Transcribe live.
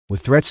With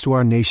threats to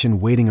our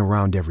nation waiting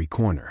around every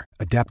corner,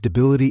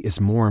 adaptability is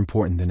more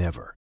important than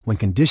ever. When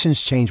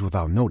conditions change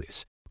without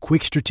notice,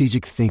 quick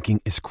strategic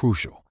thinking is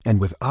crucial.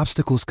 And with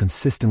obstacles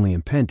consistently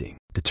impending,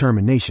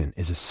 determination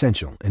is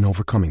essential in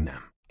overcoming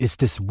them. It's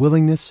this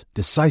willingness,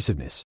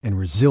 decisiveness, and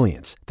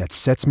resilience that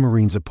sets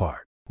Marines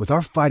apart. With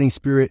our fighting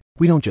spirit,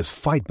 we don't just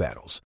fight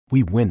battles,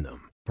 we win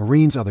them.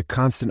 Marines are the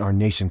constant our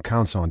nation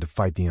counts on to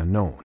fight the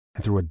unknown.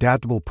 And through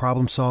adaptable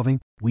problem solving,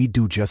 we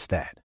do just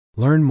that.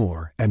 Learn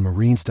more at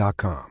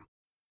marines.com.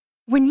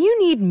 When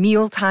you need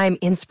mealtime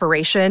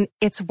inspiration,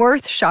 it's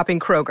worth shopping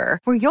Kroger,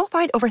 where you'll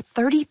find over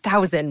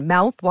 30,000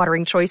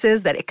 mouth-watering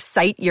choices that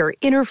excite your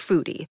inner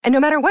foodie. And no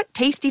matter what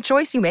tasty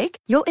choice you make,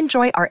 you'll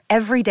enjoy our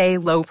everyday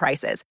low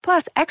prices,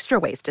 plus extra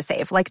ways to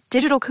save, like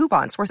digital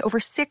coupons worth over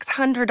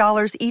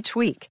 $600 each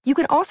week. You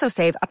can also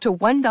save up to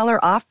 $1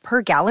 off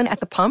per gallon at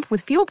the pump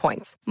with fuel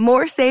points.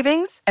 More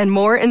savings and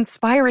more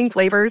inspiring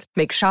flavors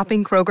make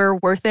shopping Kroger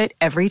worth it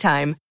every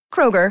time.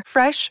 Kroger,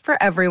 fresh for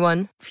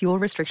everyone. Fuel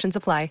restrictions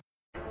apply.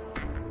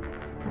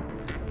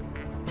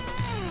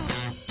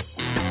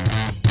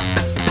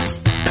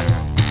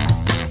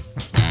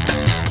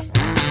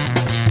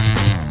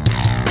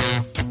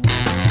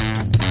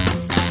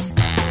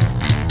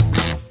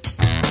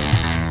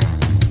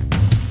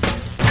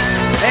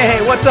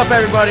 Hey, what's up,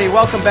 everybody?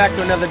 Welcome back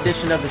to another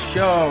edition of the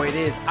show. It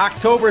is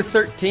October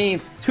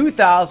 13th,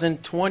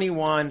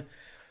 2021.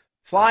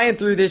 Flying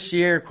through this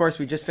year. Of course,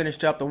 we just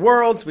finished up the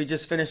Worlds. We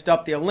just finished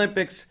up the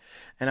Olympics.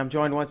 And I'm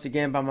joined once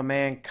again by my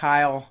man,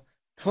 Kyle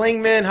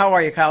Klingman. How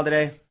are you, Kyle,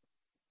 today?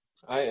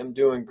 I am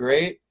doing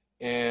great,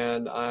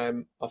 and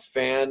I'm a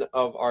fan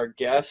of our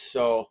guests,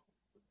 so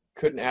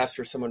couldn't ask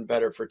for someone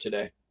better for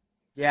today.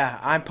 Yeah,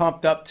 I'm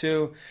pumped up,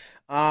 too.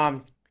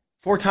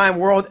 Four-time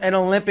world and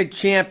Olympic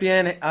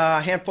champion, a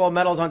handful of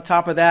medals on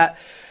top of that.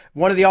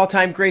 One of the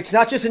all-time greats,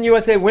 not just in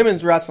USA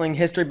women's wrestling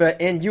history,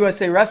 but in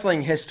USA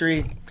wrestling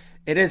history.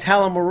 It is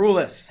Helen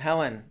Maroulis.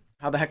 Helen,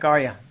 how the heck are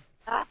you?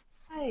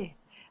 Hi,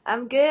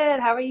 I'm good.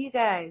 How are you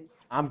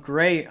guys? I'm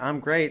great.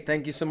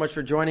 Thank you so much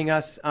for joining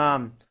us.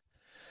 Well,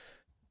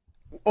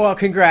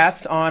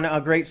 congrats on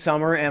a great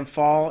summer and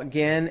fall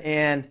again.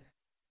 And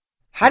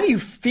how do you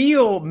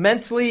feel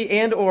mentally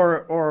and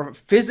or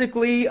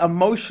physically,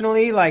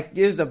 emotionally? Like,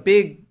 there's a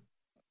big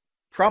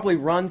probably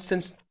run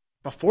since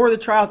before the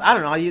trials. I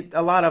don't know.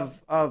 A lot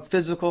of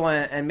physical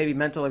and maybe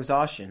mental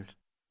exhaustion.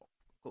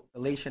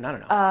 Elation, I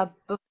don't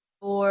know.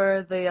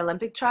 Before the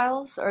Olympic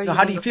trials? Or no,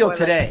 how do you feel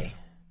today?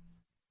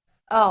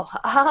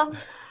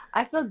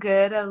 I feel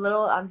good.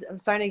 I'm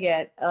starting to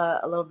get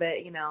a little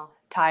bit,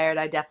 tired.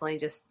 I definitely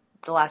just,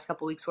 the last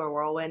couple weeks were a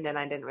whirlwind, and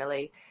I didn't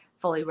really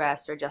fully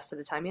rest or adjust to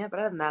the time yet. But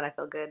other than that, I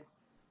feel good.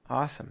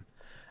 Awesome.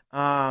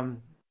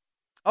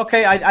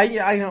 Okay,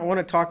 I don't want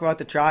to talk about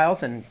the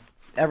trials and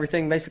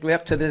everything basically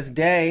up to this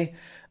day.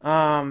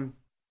 I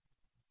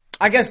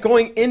guess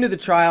going into the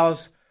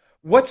trials,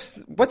 what's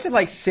it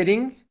like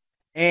sitting?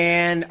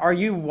 And are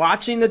you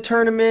watching the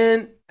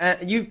tournament?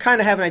 You kind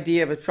of have an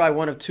idea, but it's probably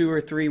one of two or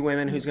three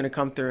women who's going to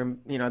come through,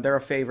 and they're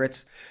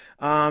favorites.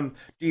 Do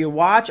you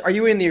watch? Are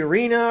you in the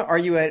arena? Are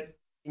you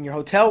in your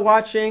hotel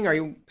watching? Are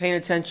you paying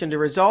attention to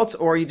results?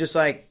 Or are you just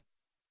like,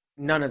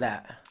 none of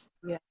that?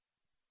 Yeah.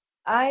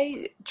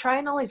 I try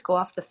and always go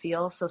off the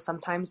feel. So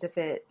sometimes if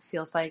it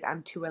feels like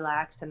I'm too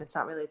relaxed and it's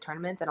not really a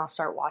tournament, then I'll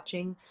start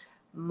watching.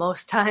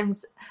 Most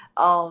times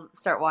I'll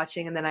start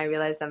watching and then I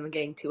realize I'm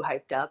getting too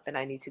hyped up and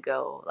I need to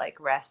go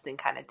rest and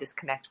kind of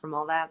disconnect from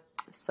all that.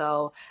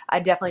 So I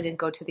definitely didn't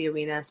go to the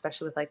arena,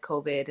 especially with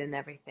COVID and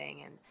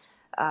everything,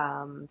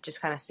 and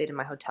just kind of stayed in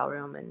my hotel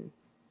room and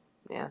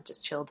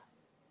just chilled.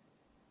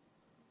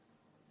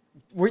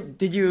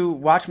 Did you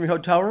watch from your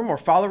hotel room or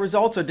follow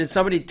results, or did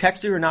somebody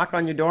text you or knock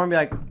on your door and be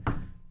like,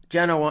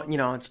 Jenna,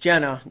 it's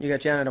Jenna, you got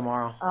Jenna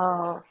tomorrow?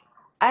 Oh,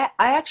 I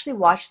actually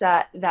watched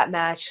that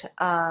match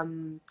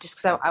just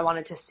because I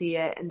wanted to see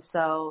it, and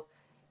so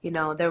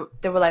there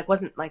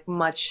wasn't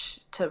much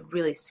to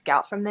really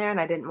scout from there, and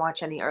I didn't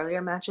watch any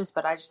earlier matches,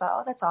 but I just thought,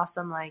 oh, that's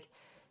awesome.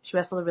 She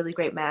wrestled a really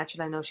great match,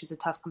 and I know she's a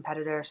tough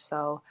competitor,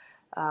 so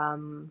I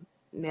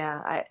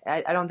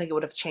don't think it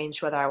would have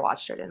changed whether I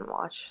watched or didn't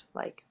watch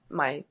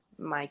my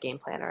game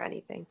plan or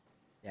anything.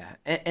 Yeah,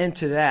 and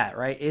to that,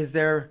 right? Is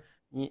there?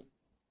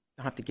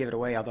 Don't have to give it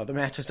away, although the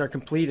matches are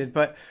completed.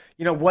 But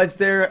was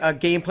there a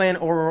game plan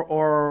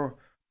or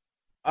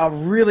a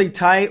really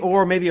tight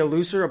or maybe a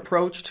looser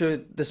approach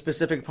to the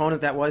specific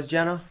opponent that was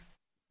Jenna?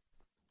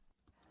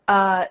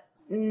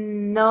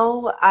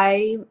 No,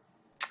 I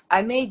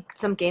made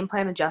some game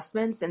plan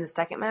adjustments in the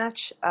second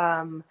match.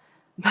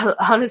 But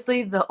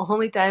honestly, the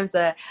times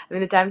that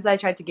I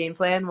tried to game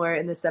plan were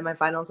in the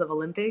semifinals of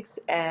Olympics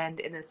and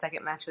in the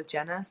second match with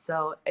Jenna.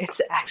 So it's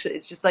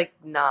just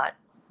not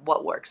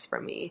what works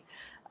for me.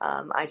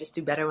 I just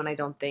do better when I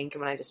don't think and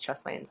when I just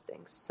trust my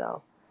instincts.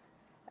 So,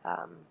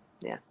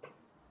 yeah.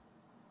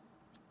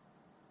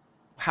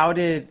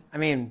 Do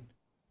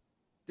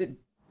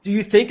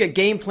you think a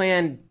game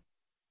plan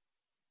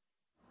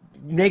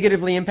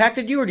negatively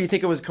impacted you, or do you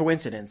think it was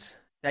coincidence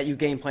that you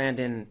game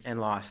planned and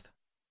lost?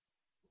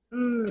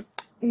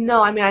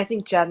 No, I mean, I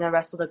think Jenna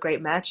wrestled a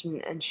great match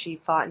and she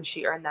fought and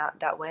she earned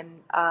that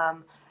win.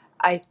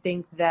 I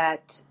think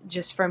that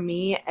just for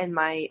me and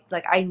my,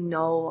 like, I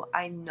know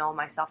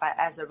myself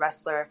as a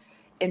wrestler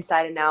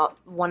inside and out.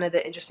 One of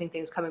the interesting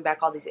things coming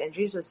back all these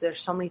injuries was there's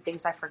so many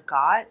things I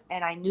forgot,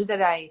 and I knew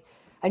that I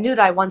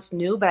once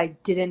knew, but I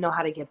didn't know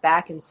how to get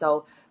back. And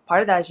so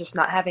part of that is just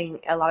not having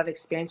a lot of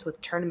experience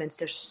with tournaments.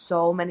 There's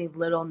so many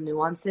little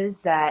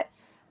nuances that,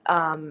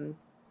 um,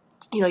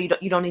 you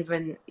don't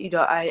even,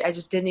 I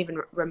just didn't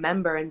even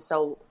remember. And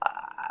so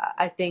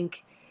I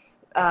think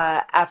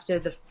after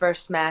the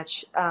first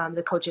match,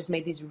 the coaches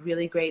made these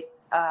really great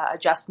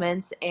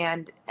adjustments,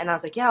 and I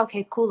was like, yeah,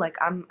 okay, cool. Like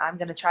I'm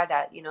gonna try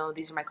that.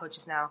 These are my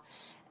coaches now,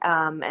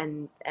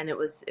 and it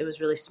was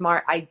really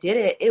smart. I did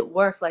it. It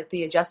worked. Like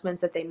the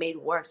adjustments that they made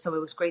worked, so it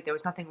was great. There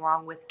was nothing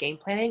wrong with game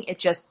planning. It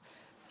just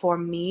for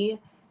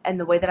me and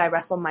the way that I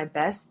wrestle my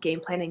best,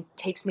 game planning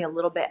takes me a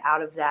little bit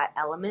out of that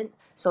element.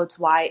 So it's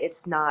why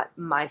it's not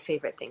my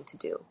favorite thing to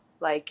do.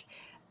 Like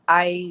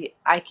I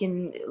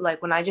can,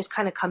 like, when I just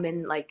kind of come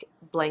in like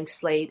blank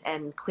slate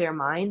and clear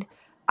mind,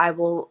 I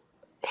will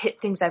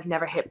hit things I've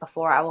never hit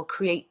before. I will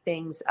create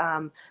things.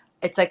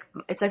 It's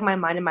like my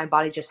mind and my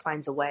body just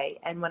finds a way.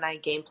 And when I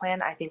game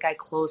plan, I think I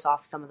close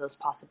off some of those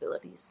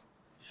possibilities.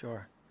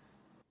 Sure.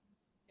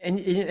 And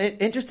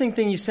interesting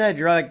thing you said,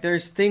 you're like,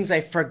 there's things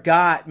I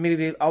forgot,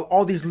 maybe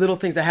all these little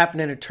things that happen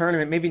in a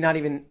tournament, maybe not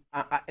even,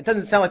 it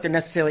doesn't sound like they're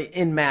necessarily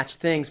in-match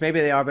things.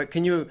 Maybe they are, but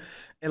can you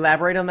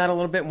elaborate on that a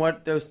little bit and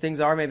what those things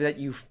are, maybe that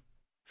you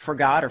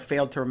forgot or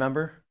failed to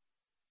remember?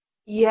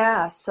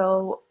 Yeah,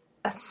 so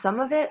some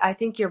of it, I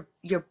think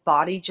your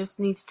body just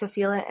needs to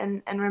feel it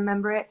and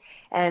remember it.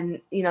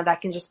 And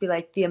that can just be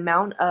like the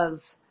amount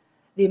of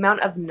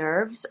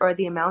nerves or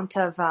the amount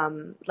of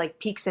like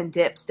peaks and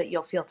dips that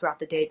you'll feel throughout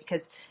the day,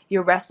 because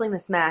you're wrestling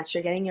this match,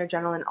 you're getting your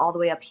adrenaline all the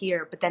way up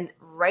here, but then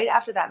right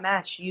after that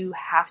match, you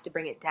have to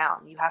bring it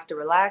down. You have to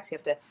relax. You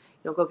have to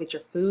go get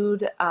your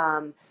food.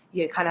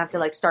 You kind of have to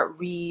like start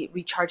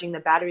recharging the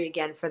battery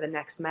again for the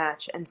next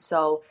match. And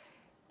so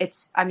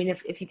I mean,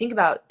 if you think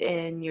about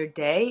in your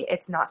day,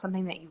 it's not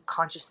something that you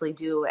consciously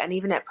do. And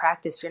even at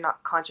practice, you're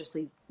not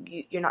consciously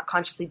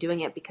doing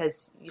it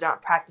because you're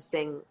not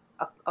practicing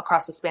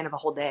across the span of a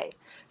whole day.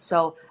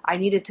 So I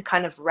needed to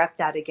kind of rep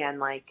that again,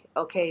 like,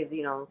 okay,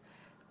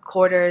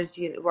 quarters,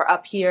 we're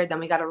up here, then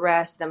we got to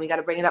rest, then we got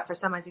to bring it up for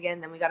semis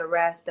again, then we got to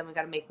rest, then we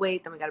got to make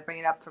weight, then we got to bring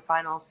it up for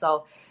finals.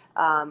 So,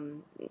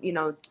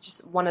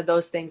 just one of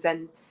those things.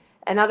 And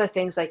other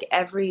things like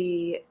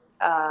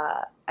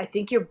I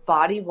think your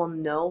body will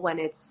know when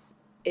it's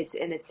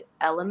in its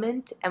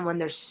element, and when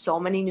there's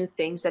so many new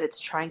things that it's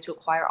trying to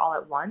acquire all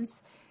at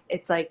once,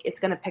 it's like it's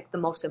going to pick the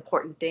most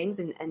important things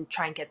and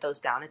try and get those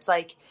down. It's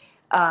like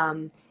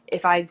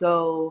if I'm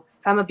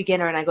a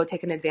beginner and I go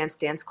take an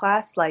advanced dance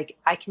class, like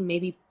I can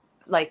maybe,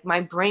 like, my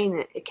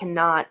brain, it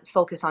cannot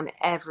focus on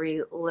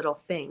every little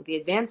thing. The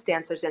advanced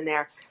dancers in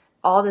there,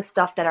 all the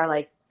stuff that are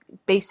like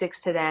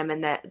basics to them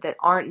and that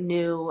aren't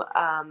new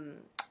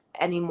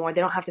anymore,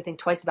 they don't have to think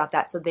twice about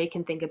that, so they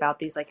can think about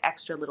these like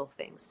extra little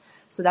things.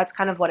 So that's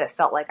kind of what it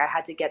felt like. I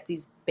had to get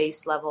these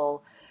base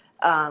level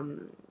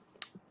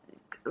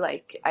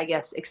like, I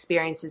guess,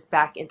 experiences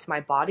back into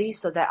my body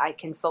so that I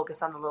can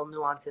focus on the little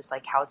nuances,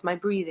 like how's my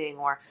breathing,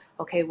 or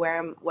okay, where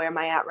am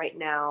I at right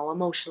now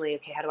emotionally,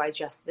 okay, how do I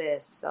adjust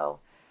this? So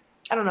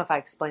I don't know if I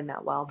explained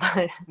that well,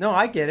 but No,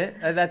 I get it.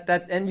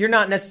 And you're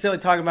not necessarily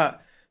talking about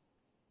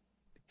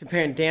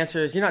comparing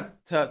dancers. You're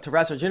not to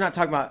wrestlers. You're not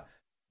talking about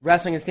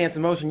wrestling and stance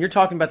and motion. You're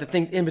talking about the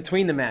things in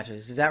between the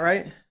matches. Is that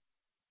right?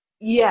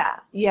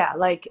 yeah,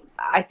 like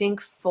I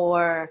think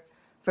for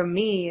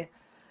me,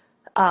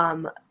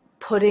 um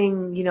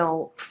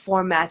putting,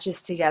 four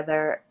matches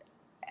together,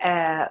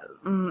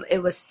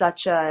 it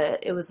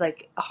was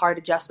like a hard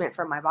adjustment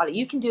for my body.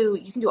 You can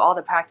do all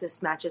the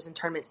practice matches and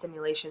tournament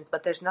simulations,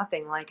 but there's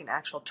nothing like an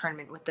actual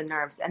tournament with the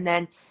nerves. And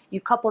then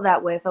you couple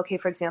that with, okay,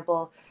 for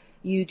example,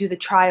 you do the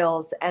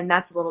trials, and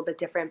that's a little bit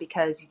different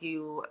because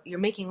you're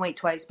making weight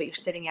twice, but you're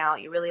sitting out.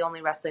 You're really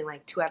only wrestling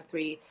like 2 out of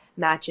 3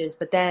 matches,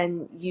 but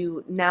then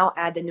you now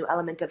add the new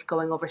element of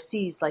going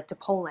overseas, like to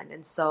Poland,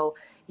 and so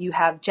you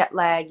have jet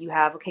lag.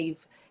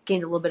 You've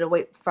gained a little bit of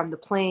weight from the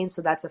plane,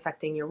 so that's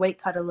affecting your weight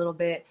cut a little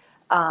bit.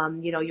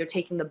 You're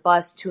taking the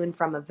bus to and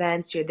from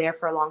events. You're there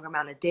for a longer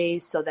amount of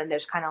days, so then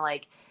there's kind of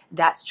like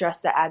that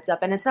stress that adds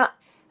up. And it's not,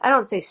 I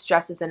don't say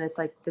stress is and it's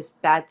like this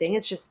bad thing.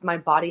 It's just my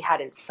body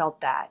hadn't felt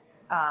that.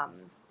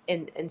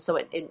 And so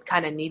it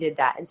kind of needed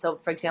that. And so,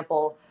 for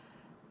example,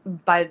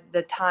 by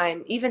the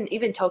time,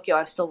 even Tokyo, I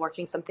was still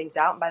working some things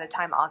out. And by the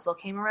time Oslo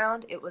came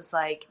around, it was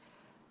like,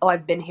 oh,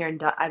 I've been here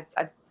and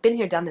I've been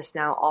here, done this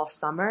now all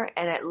summer.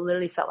 And it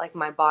literally felt like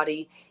my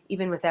body,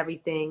 even with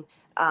everything,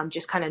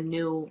 just kind of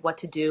knew what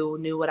to do,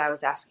 knew what I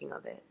was asking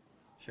of it.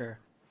 Sure.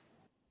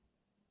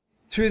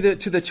 To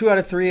the 2 out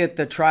of 3 at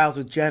the trials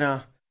with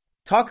Jenna,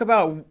 talk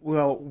about,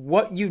 well,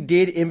 what you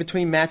did in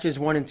between matches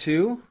 1 and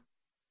 2,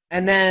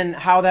 and then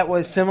how that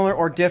was similar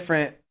or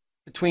different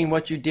between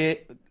what you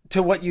did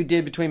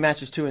between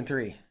matches 2 and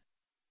 3.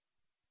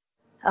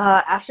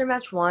 After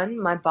match one,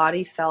 my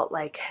body felt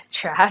like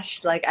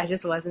trash. Like I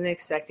just wasn't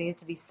expecting it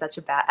to be such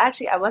a bad.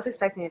 Actually, I was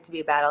expecting it to be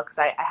a battle because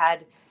I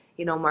had,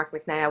 Mark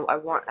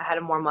McKnight. I had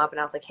him warm up, and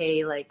I was like,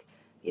 hey, like,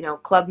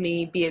 club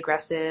me, be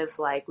aggressive,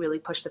 like really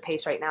push the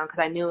pace right now because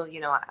I knew,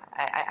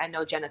 I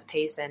know Jenna's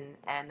pace and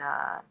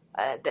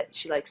that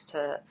she likes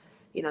to,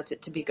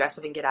 to be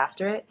aggressive and get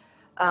after it.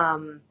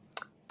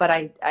 But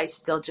I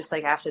still just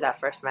like after that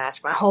first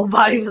match, my whole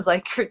body was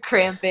like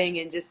cramping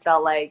and just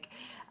felt like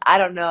I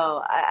don't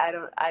know. I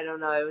don't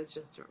know. I was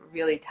just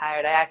really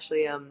tired. I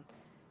actually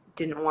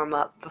didn't warm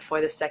up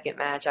before the second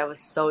match. I was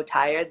so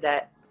tired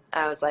that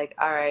I was like,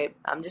 all right,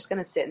 I'm just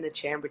gonna sit in the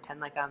chair and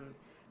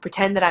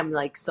pretend that I'm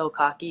like so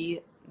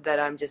cocky that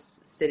I'm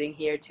just sitting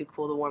here too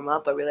cool to warm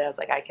up. But really, I was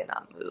like, I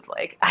cannot move.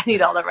 Like I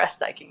need all the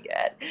rest I can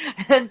get.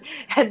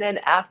 And then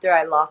after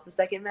I lost the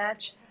second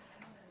match,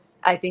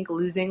 I think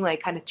losing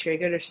like kind of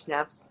triggered or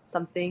snapped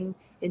something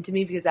into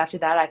me because after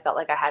that I felt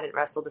like I hadn't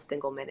wrestled a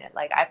single minute.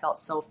 Like I felt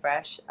so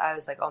fresh. I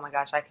was like, oh my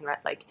gosh, I can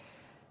like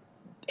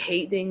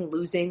hating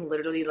losing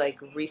literally like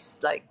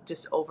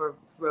just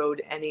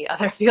overrode any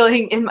other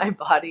feeling in my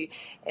body,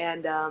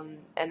 and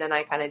then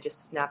I kind of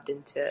just snapped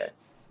into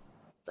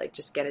like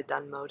just get it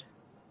done mode.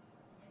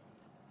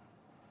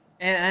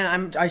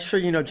 And I'm sure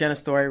you know Jenna's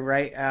story,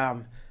 right?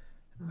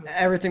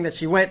 Everything that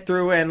she went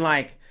through, and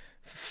like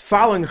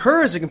following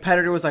her as a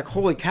competitor was like,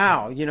 holy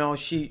cow!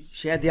 She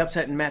had the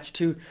upset in match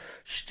two.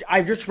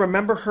 I just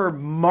remember her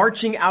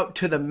marching out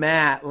to the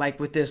mat like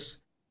with this,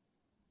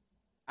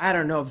 I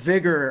don't know,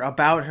 vigor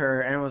about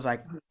her, and it was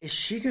like, is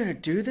she gonna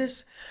do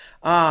this?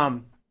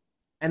 And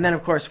then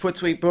of course foot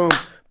sweep, boom.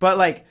 But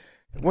like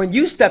when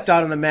you stepped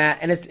out on the mat,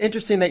 and it's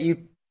interesting that you're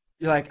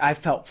like, I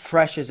felt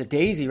fresh as a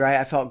daisy, right?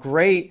 I felt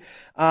great.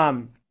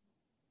 Are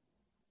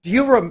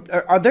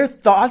there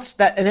thoughts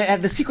that,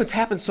 and the sequence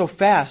happens so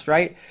fast,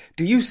 right?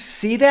 Do you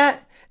see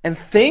that and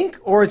think,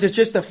 or is it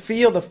just a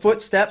feel the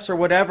footsteps or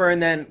whatever,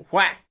 and then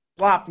whack,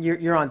 flop,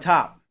 you're on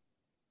top?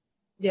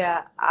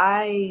 Yeah,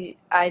 I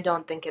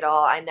don't think at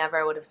all. I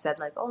never would have said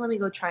like, oh, let me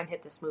go try and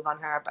hit this move on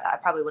her, but I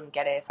probably wouldn't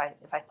get it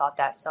if I thought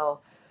that. So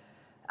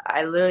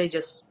I literally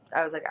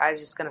I was like, I was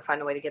just gonna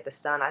find a way to get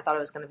this done. I thought it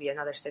was gonna be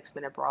another 6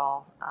 minute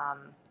brawl,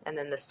 and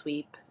then the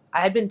sweep.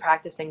 I had been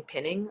practicing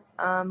pinning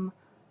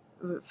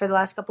for the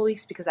last couple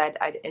weeks because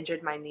I'd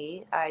injured my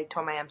knee. I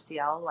tore my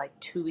MCL like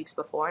 2 weeks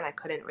before, and I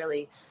couldn't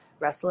really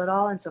wrestle at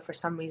all. And so for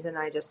some reason,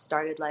 I just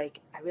started like,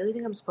 I really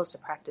think I'm supposed to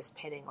practice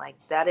pinning. Like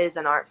that is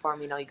an art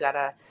form.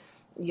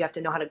 You have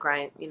to know how to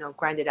grind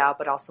it out,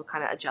 but also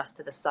kind of adjust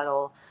to the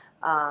subtle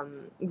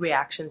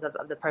reactions of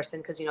the person.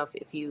 Because,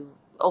 if you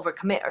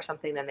overcommit or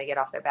something, then they get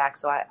off their back.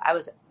 So I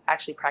was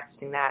actually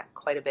practicing that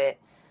quite a bit.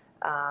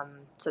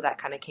 So that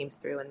kind of came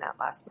through in that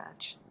last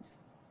match.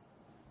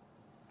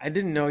 I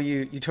didn't know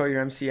you tore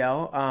your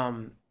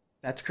MCL.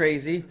 That's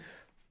crazy.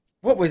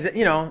 What was it?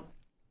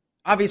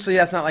 Obviously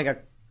that's not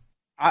like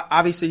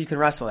obviously you can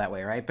wrestle that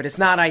way, right? But it's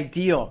not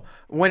ideal.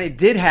 When it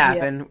did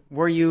happen, Yeah.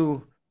 were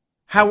you,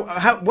 how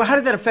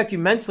did that affect you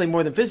mentally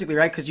more than physically,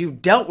 right? Because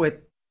you've dealt with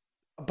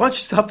a bunch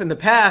of stuff in the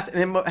past,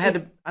 and it had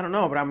to, I don't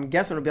know, but I'm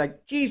guessing it'll be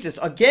like, Jesus,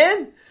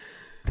 again?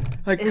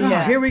 Like, God,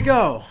 Yeah. here we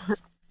go.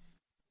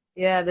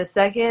 Yeah, the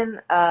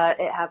second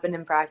it happened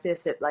in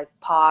practice, it like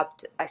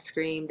popped, I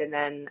screamed, and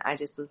then I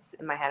just was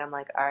in my head, I'm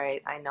like, all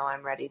right, I know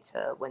I'm ready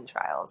to win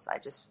trials. I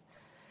just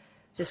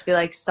feel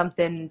like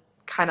something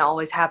kind of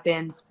always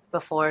happens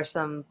before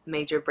some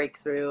major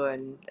breakthrough,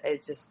 and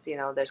it just,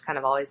 there's kind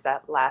of always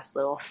that last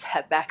little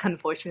setback,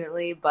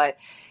 unfortunately. But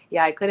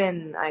yeah, I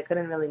couldn't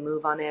really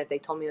move on it. They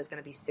told me it was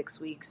going to be 6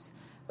 weeks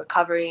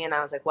recovery, and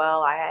I was like,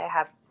 well, I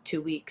have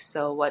 2 weeks,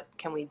 so what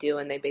can we do?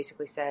 And they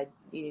basically said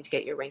you need to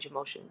get your range of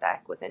motion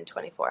back within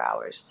 24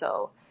 hours.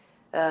 So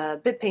a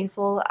bit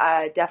painful.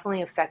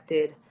 Definitely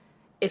affected.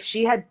 If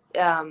she had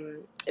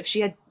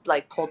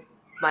like pulled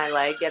my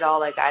leg at all,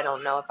 like I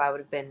don't know if I would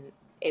have been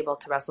able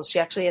to wrestle. She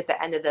actually at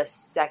the end of the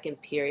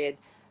second period,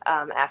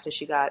 after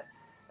she got,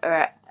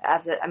 or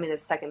after I mean the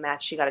second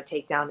match, she got a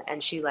takedown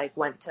and she like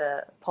went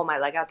to pull my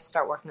leg out to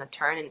start working a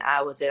turn, and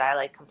that was it. I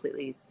like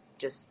completely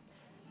just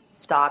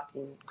stopped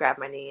and grabbed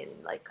my knee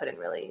and like couldn't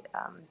really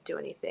do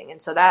anything.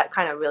 And so that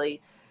kind of really,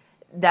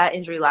 that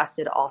injury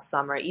lasted all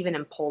summer. Even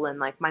in Poland,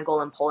 like my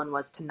goal in Poland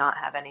was to not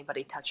have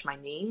anybody touch my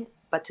knee,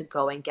 but to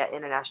go and get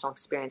international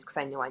experience because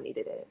I knew I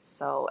needed it.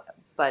 So,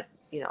 but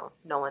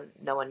no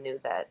one knew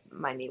that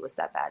my knee was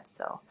that bad.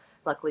 So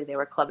luckily they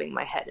were clubbing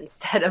my head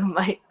instead of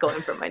my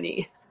going for my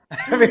knee.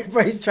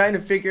 Everybody's trying to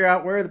figure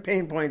out where the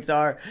pain points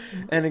are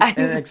and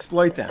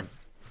exploit them.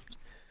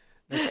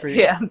 That's pretty.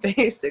 Yeah,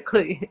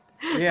 basically.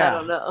 Yeah, I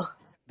don't know.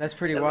 that's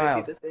pretty That wild.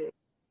 might be the thing.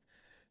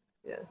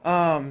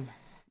 Yeah.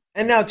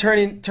 And now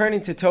turning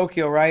to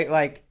Tokyo, right?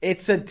 Like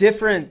it's a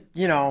different,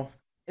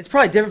 it's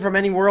probably different from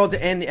any Worlds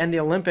and the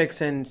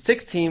Olympics and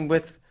 16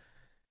 with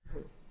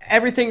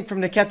everything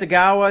from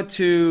Naketagawa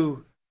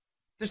to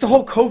just the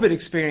whole COVID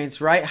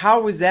experience, right?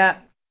 How was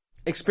that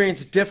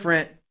experience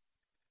different?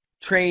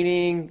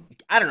 Training,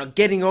 I don't know,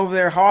 getting over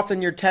there, how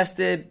often you're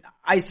tested,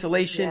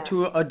 isolation Yeah.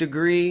 to a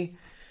degree.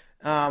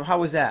 How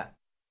was that?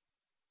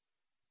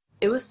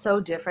 It was so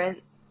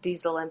different,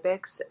 these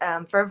Olympics,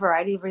 for a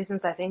variety of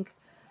reasons. I think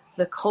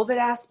the COVID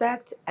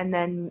aspect, and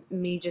then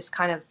me just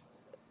kind of,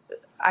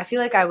 I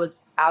feel like I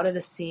was out of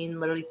the scene,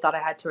 literally thought I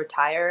had to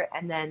retire.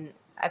 And then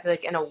I feel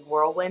like in a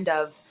whirlwind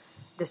of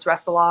this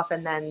wrestle off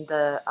and then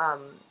the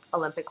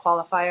Olympic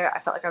qualifier, I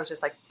felt like I was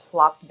just like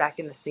plopped back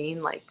in the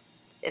scene, like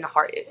in a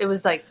heart. It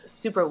was like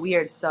super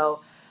weird.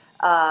 So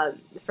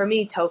for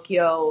me,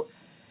 Tokyo,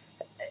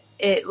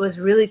 it was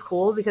really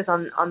cool because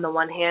on the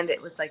one hand,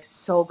 it was like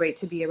so great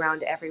to be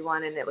around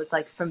everyone and it was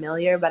like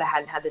familiar, but I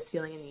hadn't had this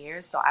feeling in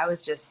years. So I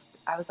was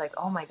like,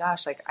 oh my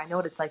gosh, like I know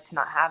what it's like to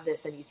not have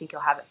this and you think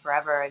you'll have it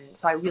forever. And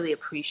so I really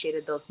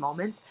appreciated those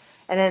moments.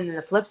 And then on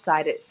the flip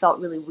side, it felt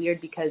really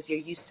weird because you're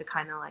used to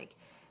kind of like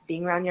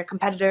being around your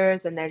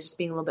competitors and they're just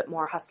being a little bit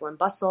more hustle and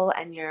bustle.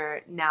 And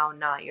you're now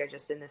not, you're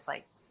just in this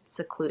like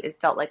seclude.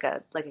 It felt like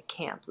a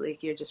camp.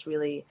 Like you're just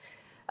really,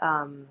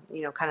 kind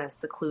of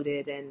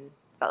secluded and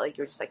felt like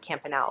you were just like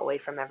camping out away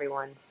from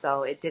everyone.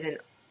 So it didn't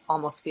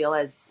almost feel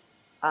as,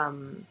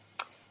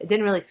 it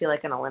didn't really feel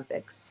like an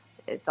Olympics.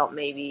 It felt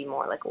maybe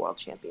more like a World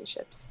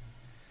Championships.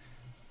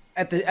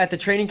 At the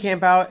training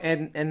camp out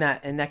in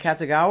that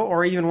Katsugawa,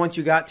 or even once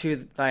you got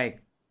to like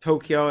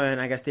Tokyo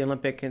and I guess the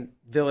Olympic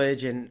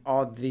Village and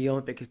all the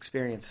Olympic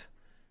experience?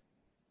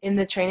 In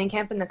the training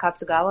camp in the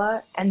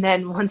Katsugawa, and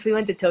then once we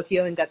went to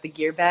Tokyo and got the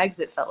gear bags,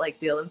 it felt like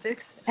the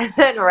Olympics. And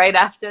then right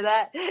after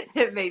that,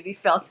 it maybe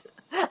felt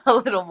a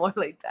little more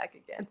laid back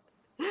again.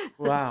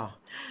 Wow.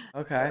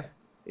 Okay.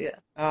 Yeah.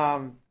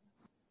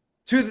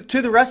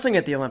 To the wrestling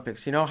at the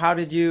Olympics, how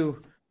did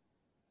you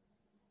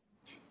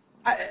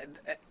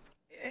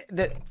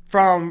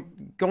from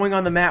going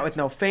on the mat with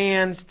no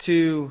fans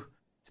to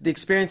the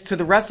experience to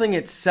the wrestling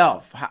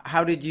itself?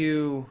 How did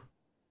you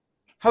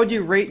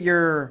rate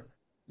your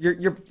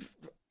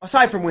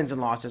aside from wins and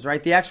losses,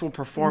 right? The actual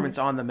performance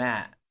on the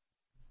mat.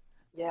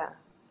 Yeah.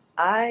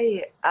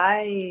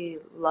 I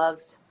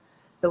loved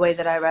the way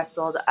that I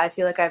wrestled. I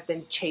feel like I've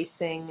been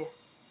chasing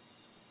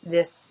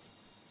this,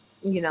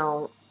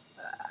 I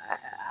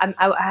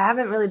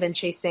haven't really been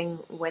chasing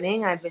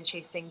winning. I've been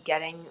chasing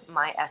getting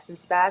my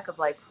essence back of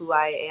like who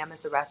I am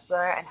as a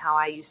wrestler and how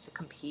I used to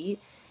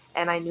compete.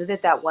 And I knew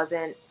that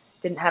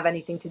didn't have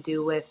anything to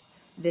do with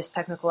this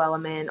technical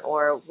element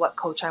or what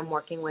coach I'm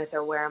working with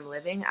or where I'm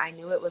living. I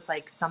knew it was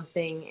like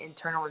something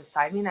internal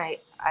inside me. And I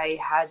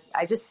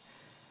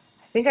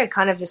think I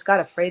kind of just got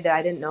afraid that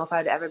I didn't know if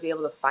I'd ever be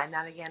able to find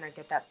that again or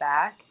get that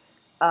back.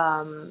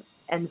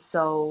 And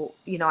so,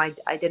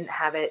 I didn't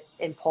have it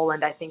in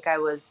Poland. I think I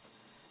was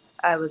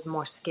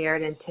more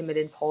scared and timid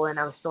in Poland.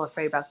 I was still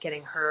afraid about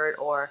getting hurt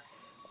or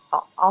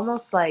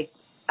almost like,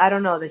 I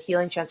don't know, the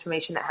healing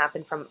transformation that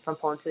happened from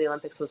Poland to the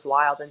Olympics was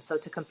wild. And so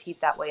to compete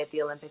that way at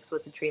the Olympics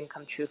was a dream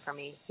come true for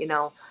me.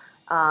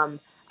 I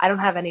don't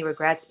have any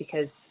regrets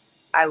because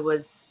I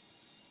was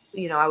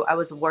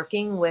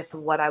working with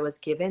what I was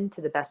given to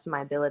the best of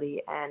my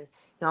ability. And,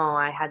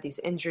 I had these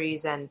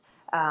injuries and,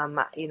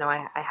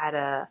 I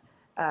had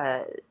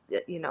a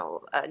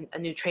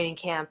new training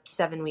camp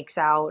 7 weeks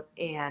out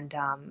and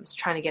was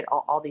trying to get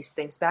all these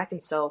things back.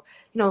 And so,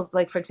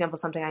 like, for example,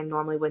 something I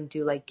normally wouldn't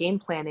do, like game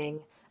planning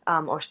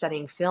or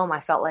studying film,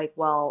 I felt like,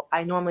 well,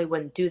 I normally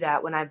wouldn't do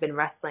that when I've been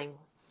wrestling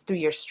 3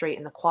 years straight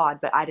in the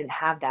quad, but I didn't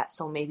have that.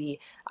 So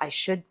maybe I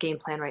should game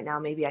plan right now.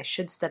 Maybe I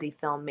should study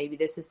film. Maybe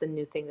this is the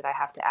new thing that I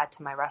have to add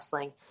to my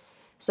wrestling.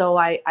 So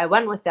I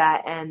went with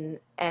that and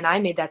I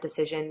made that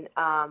decision.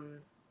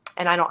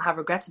 And I don't have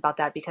regrets about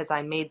that because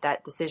I made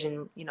that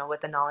decision, with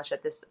the knowledge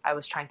that I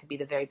was trying to be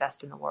the very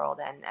best in the world.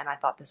 And I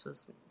thought this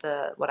was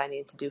what I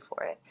needed to do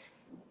for it.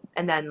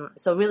 And then,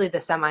 so really the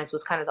semis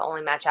was kind of the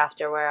only match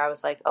after where I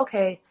was like,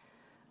 okay,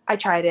 I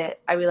tried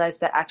it. I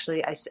realized that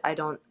actually I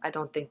don't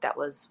think that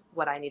was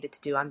what I needed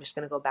to do. I'm just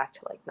going to go back to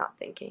like not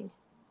thinking.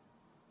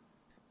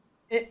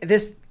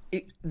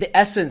 The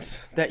essence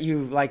that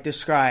you like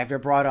described or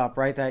brought up,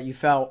 right, that you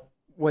felt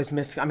was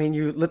missing. I mean,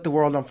 you lit the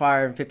world on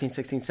fire in 15,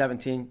 16,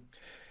 17,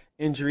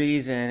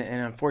 injuries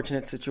and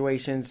unfortunate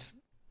situations,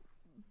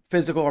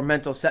 physical or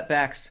mental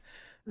setbacks.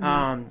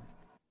 Mm-hmm.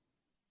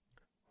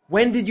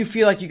 When did you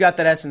feel like you got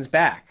that essence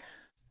back?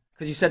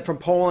 Because you said from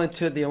Poland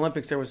to the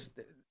Olympics, there was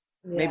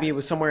maybe it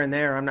was somewhere in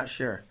there. I'm not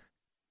sure.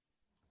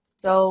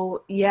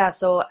 So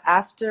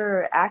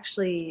after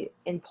actually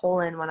in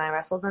Poland, when I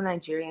wrestled the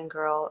Nigerian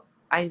girl,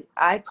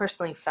 I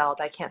personally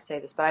felt, I can't say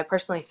this, but I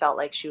personally felt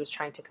like she was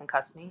trying to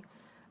concuss me.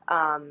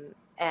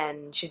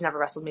 And she's never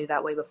wrestled me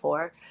that way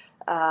before.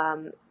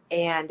 And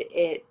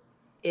it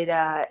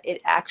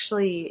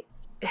actually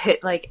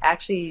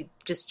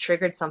just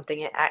triggered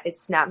something. It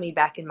snapped me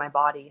back in my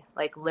body.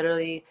 Like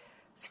literally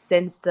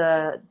since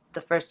the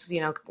first,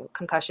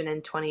 concussion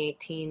in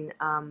 2018,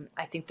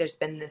 I think there's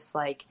been this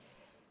like,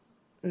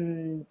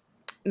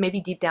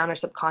 maybe deep down or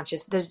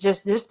subconscious,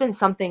 there's been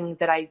something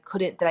that I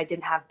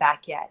didn't have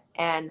back yet.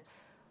 And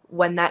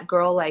when that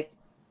girl, like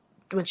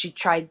when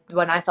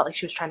I felt like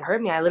she was trying to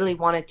hurt me, I literally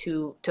wanted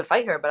to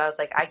fight her, but I was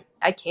like,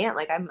 I can't,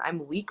 like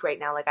I'm weak right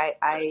now. Like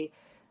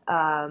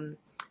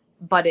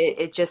but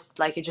it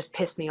just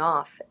pissed me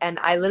off. And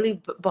I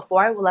literally,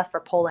 before I left for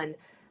Poland,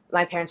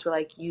 my parents were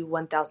like, you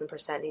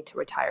 1000% need to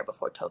retire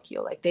before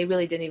Tokyo. Like they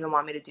really didn't even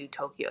want me to do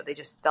Tokyo. They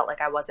just felt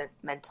like I wasn't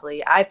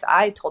mentally,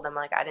 I told them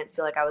like I didn't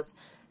feel like I was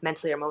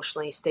mentally or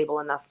emotionally stable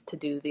enough to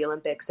do the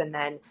Olympics. And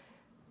then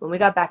when we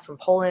got back from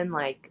Poland,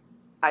 like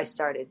I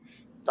started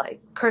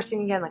like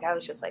cursing again. Like I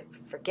was just like,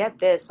 forget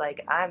this.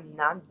 Like I'm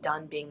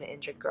done being the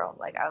injured girl.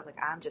 Like I was like,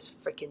 I'm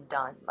just freaking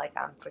done. Like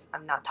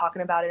I'm not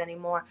talking about it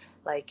anymore.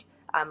 Like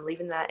I'm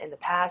leaving that in the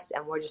past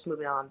and we're just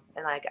moving on.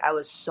 And like I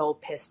was so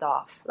pissed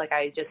off. Like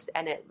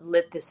and it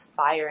lit this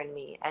fire in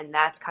me, and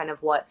that's kind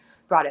of what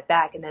brought it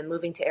back. And then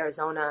moving to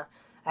Arizona,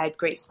 I had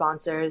great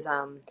sponsors,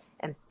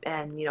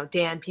 and you know,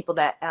 Dan, people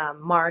that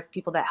Mark,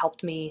 people that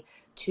helped me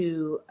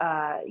to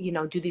you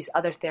know, do these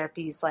other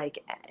therapies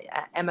like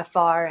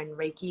MFR and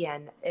Reiki,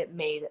 and it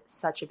made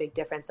such a big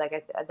difference.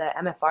 Like the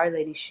MFR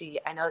lady,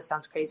 I know this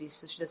sounds crazy,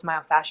 so she does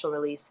myofascial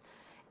release,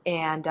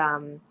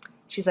 and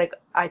she's like,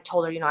 I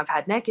told her, you know, I've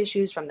had neck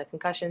issues from the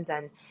concussions,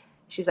 and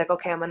she's like,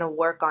 okay, I'm going to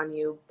work on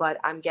you, but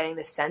I'm getting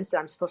the sense that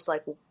I'm supposed to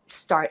like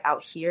start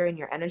out here in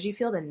your energy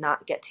field and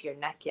not get to your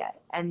neck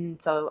yet. And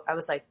so I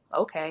was like,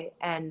 okay.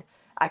 And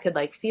I could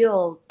like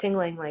feel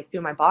tingling like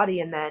through my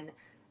body. And then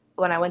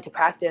when I went to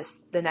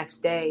practice the next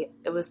day,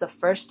 it was the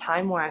first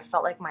time where I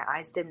felt like my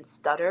eyes didn't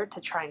stutter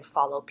to try and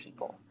follow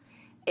people.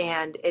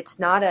 And it's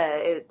not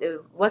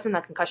it wasn't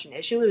a concussion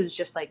issue. It was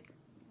just like,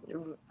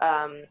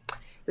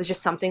 it was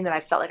just something that I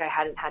felt like I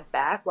hadn't had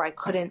back, where I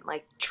couldn't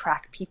like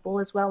track people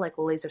as well, like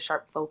laser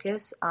sharp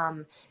focus.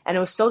 And it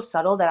was so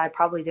subtle that I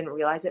probably didn't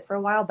realize it for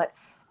a while. But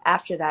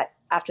after that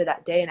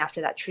day and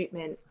after that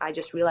treatment, I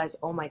just realized,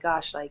 oh my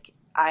gosh, like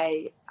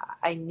I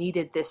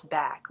needed this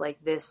back, like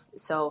this.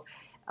 So,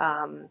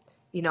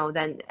 you know,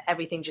 then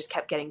everything just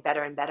kept getting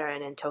better and better.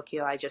 And in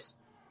Tokyo, I just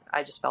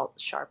felt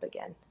sharp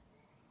again.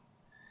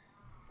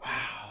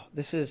 Wow.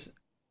 This is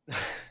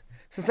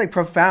like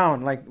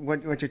profound, like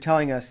what you're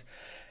telling us.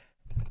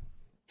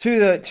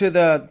 To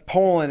the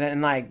Poland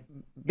and like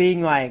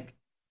being like,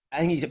 I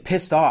think he's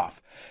pissed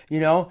off, you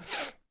know.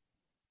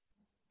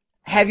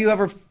 Have you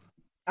ever?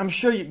 I'm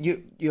sure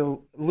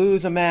you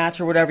lose a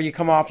match or whatever. You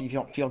come off, you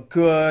don't feel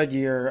good,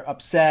 you're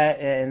upset,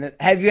 and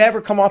have you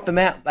ever come off the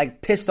mat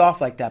like pissed off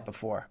like that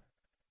before,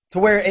 to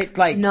where it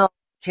like No,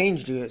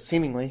 changed you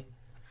seemingly?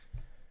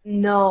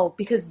 no,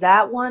 because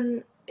that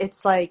one,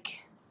 it's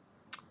like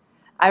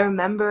I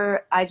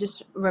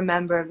just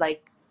remember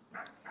like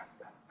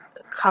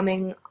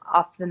coming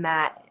off the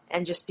mat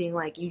and just being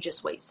like, you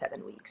just wait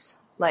 7 weeks.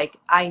 Like,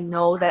 I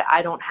know that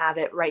I don't have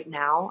it right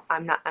now.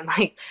 I'm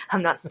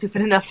not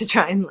stupid enough to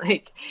try and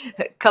like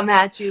come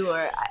at you,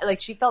 or like,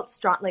 she felt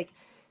strong. Like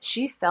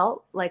she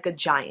felt like a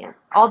giant.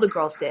 All the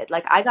girls did.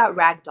 Like I got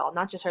ragdolled,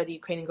 not just her, the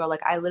Ukrainian girl.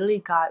 Like I literally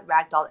got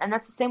ragdolled. And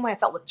that's the same way I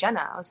felt with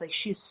Jenna. I was like,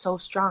 she's so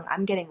strong.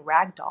 I'm getting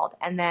ragdolled.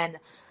 And then,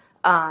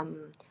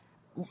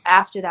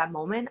 after that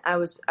moment, I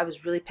was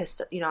really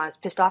pissed, you know, I was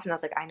pissed off, and I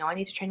was like, I know I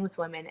need to train with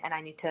women, and I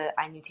need to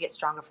get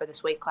stronger for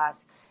this weight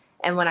class.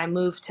 And when I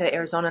moved to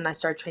Arizona and I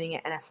started training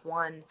at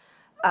NF1,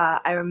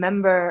 I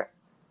remember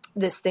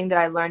this thing that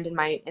I learned in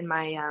my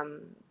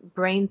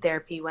brain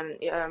therapy, when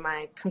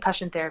my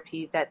concussion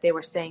therapy, that they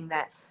were saying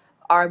that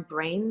our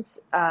brains,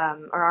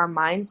 or our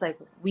minds, like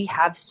we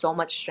have so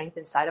much strength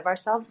inside of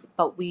ourselves,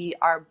 but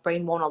our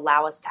brain won't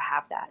allow us to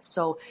have that.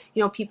 So,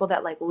 you know, people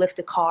that like lift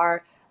a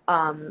car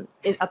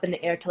up in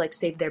the air to like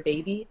save their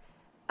baby,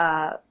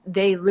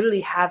 they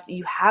literally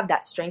you have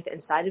that strength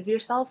inside of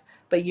yourself,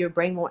 but your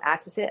brain won't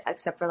access it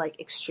except for like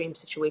extreme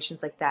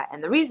situations like that.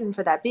 And the reason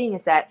for that being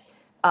is that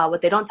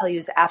what they don't tell you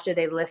is after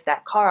they lift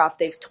that car off,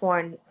 they've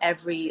torn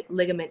every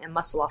ligament and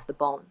muscle off the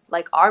bone.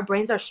 Like our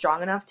brains are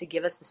strong enough to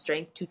give us the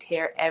strength to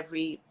tear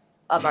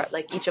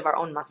each of our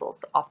own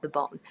muscles off the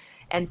bone.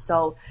 And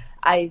so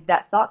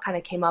that thought kind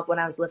of came up when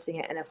I was lifting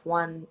at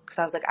NF1, because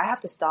I was like, I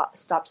have to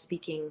stop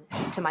speaking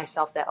to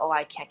myself that, oh,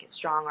 I can't get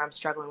strong, or I'm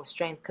struggling with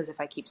strength, because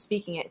if I keep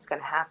speaking it, it's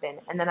going to happen.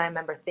 And then I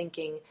remember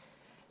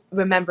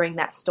remembering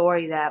that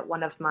story that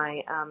one of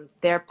my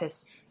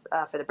therapists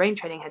for the brain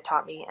training had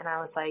taught me. And I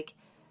was like,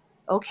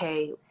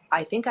 okay,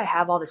 I think I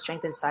have all the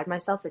strength inside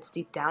myself. It's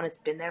deep down. It's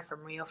been there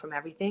from Rio, from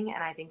everything.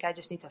 And I think I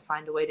just need to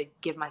find a way to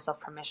give myself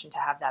permission to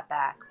have that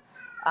back.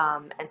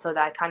 And so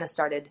that I kind of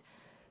started,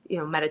 you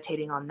know,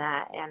 meditating on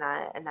that,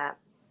 and that,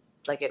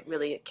 like,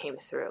 it came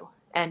through.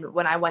 And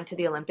when I went to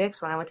the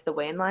Olympics, when I went to the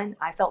weigh-in line,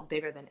 I felt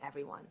bigger than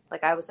everyone.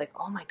 Like, I was like,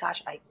 oh my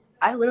gosh,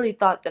 I literally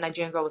thought the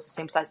Nigerian girl was the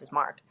same size as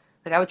Mark.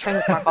 Like, I would train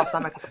with Mark all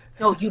summer. I was like,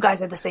 no, you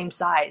guys are the same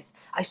size.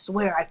 I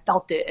swear, I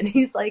felt it. And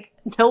he's like,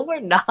 no, we're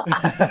not.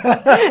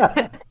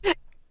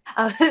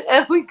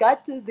 And we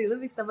got to the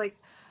Olympics. I'm like,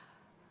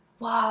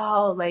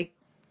 wow, like,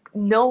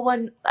 no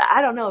one,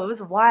 I don't know. It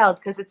was wild,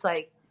 because it's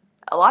like,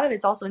 a lot of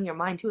it's also in your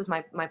mind too. Is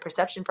my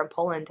perception from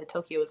Poland to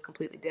Tokyo was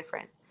completely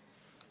different.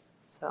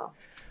 So,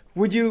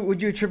 would you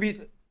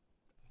attribute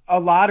a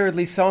lot, or at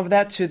least some of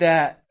that, to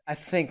that? I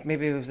think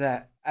maybe it was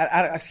that.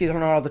 I don't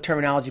know all the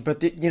terminology,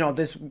 but you know,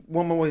 this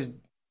woman was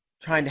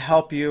trying to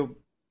help you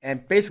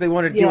and basically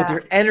wanted to deal with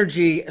your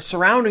energy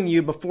surrounding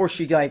you before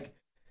she like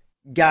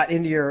got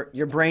into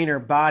your brain or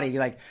body.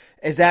 Like,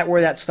 is that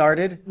where that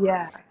started?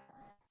 Yeah.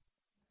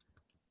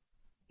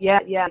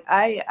 Yeah.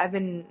 I've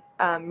been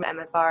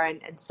MFR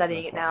and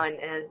studying it now,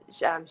 MFR.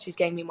 and she's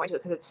getting me more into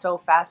it because it's so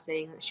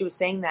fascinating. She was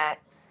saying that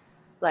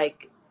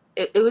like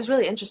it was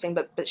really interesting,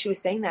 but she was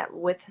saying that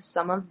with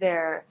some of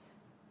their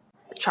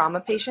trauma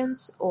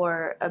patients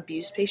or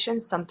abuse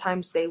patients,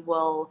 sometimes they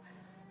will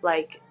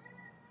like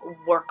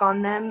work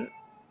on them.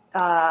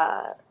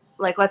 Uh,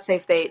 like let's say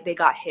if they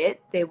got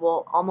hit, they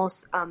will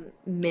almost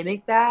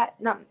mimic that.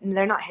 Not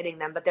they're not hitting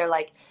them, but they're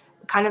like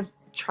kind of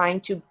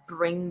trying to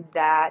bring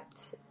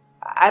that.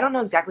 I don't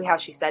know exactly how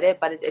she said it,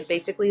 but it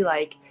basically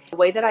like the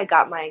way that I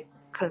got my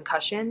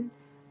concussion,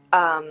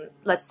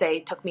 let's say,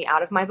 took me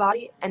out of my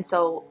body, and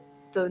so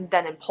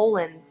then in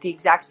Poland, the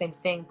exact same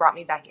thing brought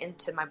me back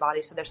into my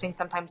body. So they're saying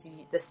sometimes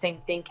the same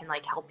thing can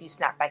like help you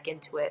snap back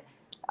into it.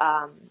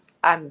 Um,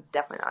 I'm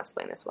definitely not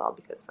explaining this well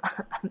because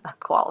I'm not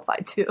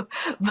qualified to,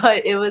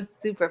 but it was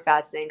super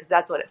fascinating because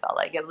that's what it felt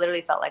like. It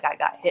literally felt like I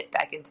got hit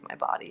back into my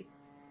body.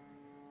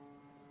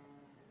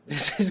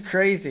 This is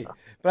crazy,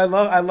 but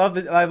I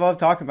love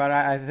talking about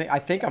it. I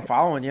think I'm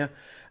following you.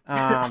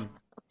 Um,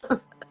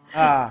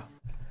 uh,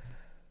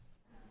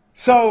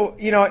 so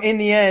in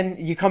the end,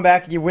 you come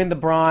back, you win the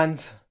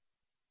bronze.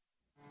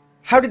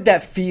 How did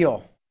that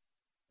feel?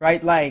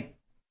 Right? Like,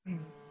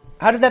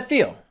 how did that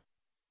feel?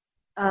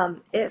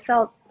 It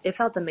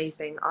felt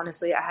amazing.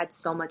 Honestly, I had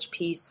so much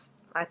peace.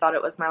 I thought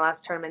it was my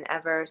last tournament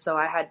ever, so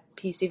I had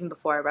peace even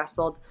before I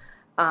wrestled.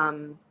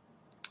 Um,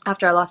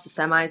 After I lost the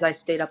semis, I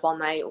stayed up all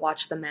night,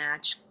 watched the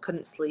match,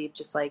 couldn't sleep,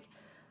 just like,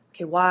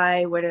 okay,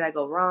 why? Where did I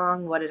go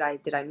wrong?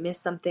 Did I miss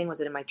something? Was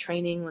it in my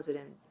training? Was it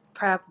in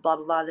prep? Blah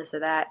blah blah, this or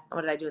that.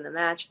 What did I do in the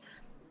match?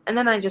 And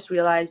then I just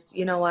realized,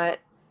 you know what?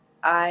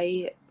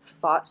 I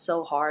fought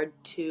so hard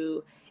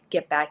to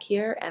get back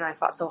here, and I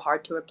fought so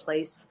hard to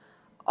replace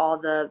all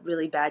the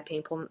really bad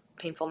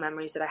painful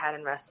memories that I had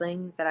in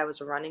wrestling that I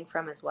was running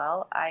from as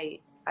well. I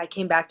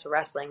came back to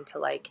wrestling to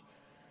like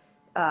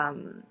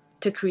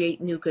to create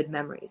new good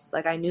memories.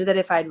 Like I knew that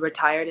if I'd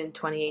retired in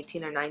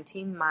 2018 or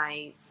 19,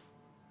 my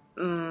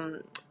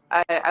mm,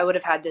 I would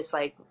have had this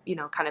like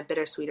kind of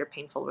bittersweet or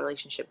painful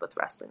relationship with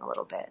wrestling a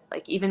little bit.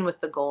 Like even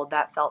with the gold,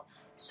 that felt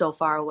so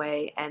far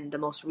away, and the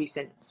most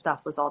recent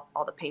stuff was all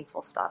the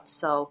painful stuff.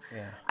 So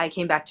Yeah. I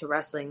came back to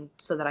wrestling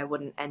so that I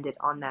wouldn't end it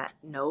on that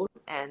note,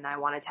 and I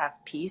wanted to have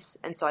peace.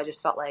 And so I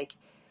just felt like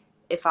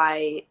if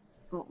I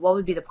what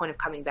would be the point of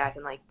coming back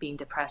and like being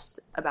depressed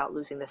about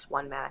losing this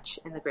one match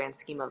in the grand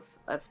scheme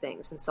of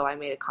things. And so I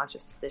made a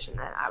conscious decision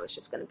that I was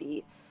just going to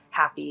be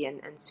happy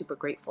and super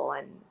grateful,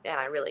 and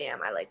I really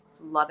am. I like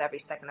love every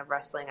second of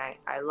wrestling.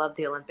 I love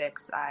the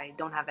Olympics. I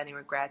don't have any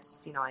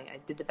regrets. I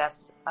did the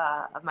best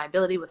of my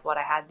ability with what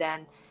I had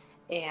then,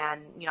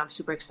 and I'm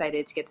super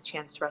excited to get the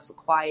chance to wrestle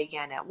Kwai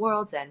again at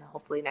Worlds and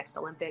hopefully next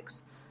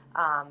Olympics.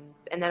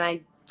 And then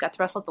I got to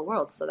wrestle at the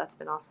Worlds, so that's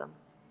been awesome.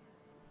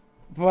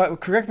 But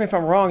correct me if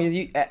I'm wrong.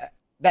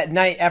 That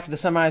night after the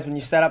semis, when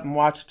you sat up and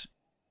watched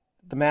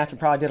the match and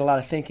probably did a lot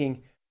of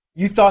thinking,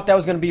 you thought that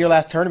was going to be your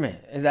last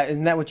tournament.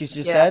 Isn't that what you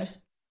just Yeah, said?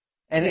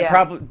 And it yeah.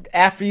 probably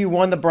after you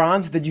won the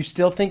bronze, did you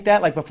still think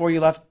that, like before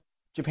you left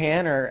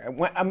Japan, or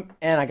when?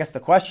 And I guess the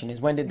question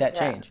is, when did that Yeah.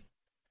 change?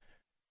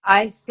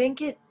 I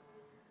think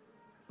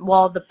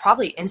well, the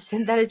probably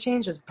instant that it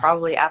changed was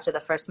probably after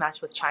the first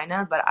match with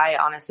China, but I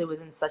honestly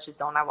was in such a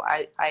zone.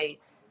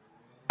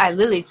 I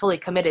literally fully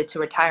committed to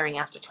retiring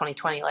after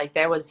 2020. Like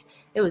it was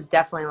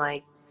definitely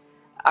like,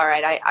 all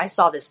right, I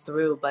saw this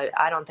through, but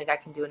I don't think I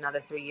can do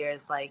another 3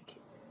 years like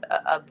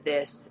of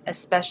this,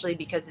 especially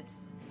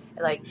because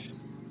like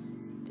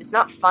it's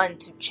not fun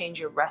to change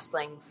your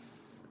wrestling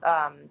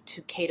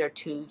to cater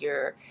to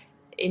your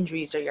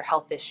injuries or your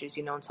health issues,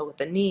 And so with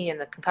the knee and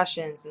the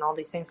concussions and all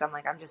these things, I'm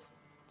like, it's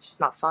just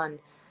not fun,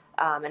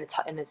 and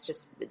it's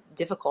just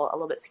difficult, a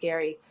little bit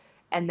scary.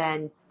 And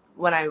then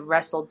when I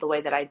wrestled the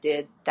way that I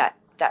did that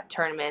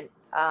tournament,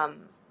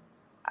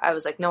 I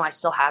was like, no, I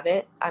still have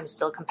it. I'm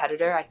still a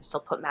competitor. I can still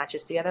put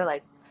matches together.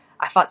 Like,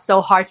 I fought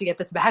so hard to get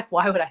this back.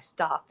 Why would I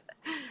stop?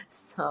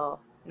 So,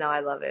 no,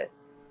 I love it.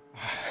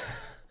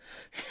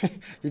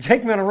 You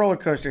take me on a roller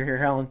coaster here,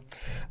 Helen.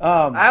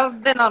 Um,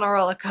 I've been on a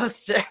roller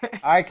coaster.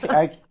 I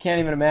can't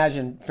even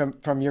imagine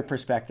from your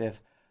perspective.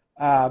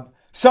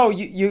 So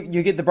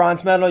you get the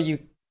bronze medal. You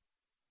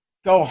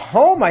go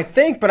home, I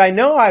think, but I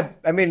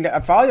mean, I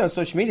follow you on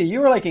social media.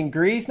 You were like in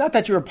Greece. Not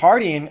that you were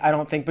partying, I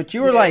don't think, but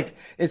you were Yeah, like,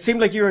 it seemed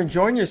like you were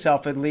enjoying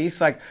yourself at least.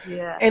 Like,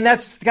 yeah. and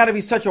that's got to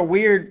be such a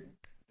weird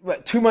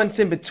 2 months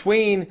in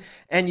between,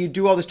 and you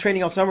do all this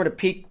training all summer to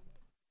peak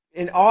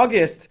in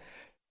August.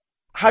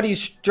 How do you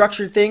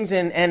structure things?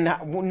 And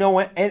no,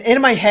 and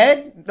in my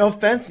head, no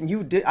offense,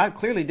 and I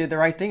clearly did the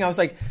right thing. I was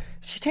like,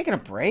 is she taking a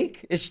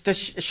break?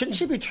 Shouldn't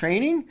she be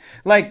training?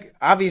 Like,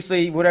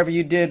 obviously, whatever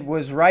you did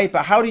was right,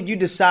 but how did you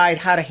decide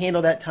how to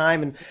handle that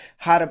time and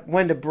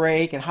when to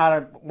break and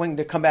when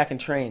to come back and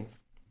train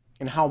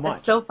and how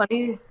It's much? so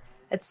funny.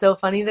 It's so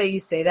funny that you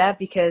say that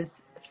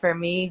because for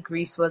me,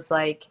 Greece was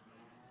like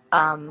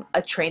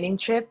a training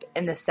trip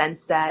in the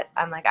sense that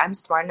I'm like, I'm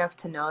smart enough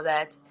to know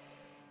that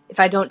if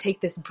I don't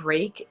take this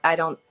break, I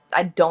don't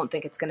I don't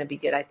think it's going to be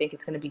good. I think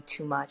it's going to be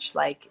too much.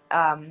 Like,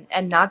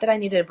 and not that I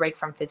needed a break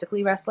from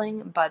physically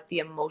wrestling, but the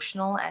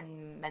emotional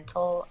and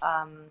mental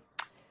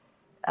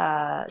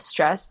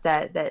stress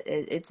that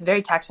it's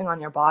very taxing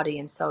on your body.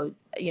 And so,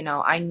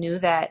 I knew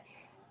that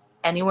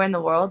anywhere in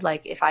the world,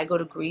 like if I go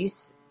to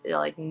Greece,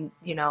 like, I'm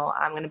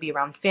going to be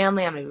around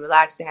family, I'm going to be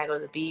relaxing, I go to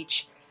the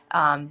beach,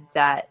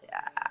 that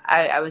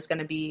I was going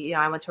to be,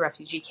 I went to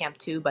refugee camp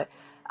too, but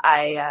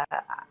I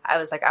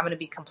was like, I'm going to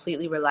be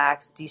completely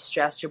relaxed,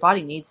 de-stressed. Your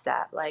body needs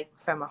that, like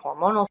from a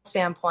hormonal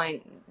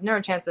standpoint,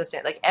 neurotransmitter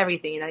standpoint, like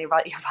everything, your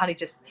body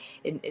just,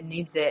 it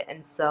needs it.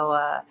 And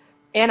so,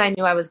 and I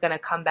knew I was going to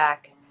come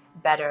back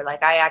better.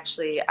 Like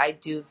I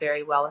do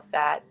very well with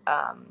that.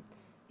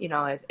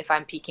 If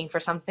I'm peaking for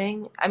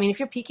something, I mean, if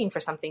you're peaking for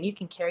something, you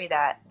can carry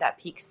that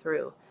peak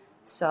through.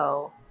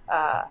 So,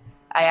 I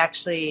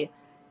actually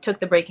took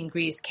the break in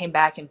Greece, came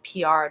back and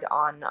PR'd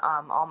on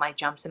all my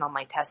jumps and all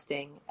my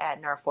testing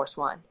at Neuroforce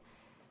One.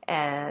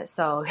 And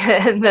so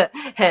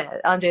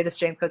Andre, the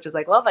strength coach, was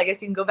like, "Well, I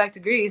guess you can go back to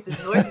Greece.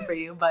 This is working for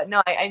you." But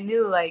no, I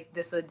knew like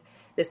this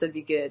would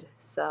be good,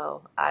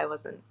 so I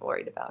wasn't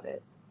worried about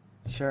it.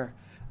 Sure.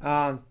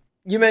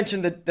 You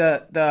mentioned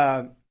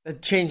the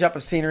change up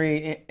of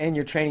scenery in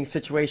your training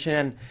situation,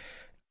 and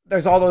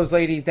there's all those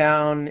ladies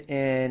down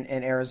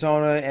in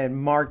Arizona and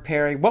Mark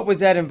Perry. What was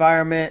that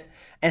environment,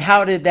 and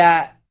how did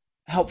that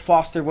help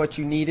foster what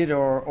you needed,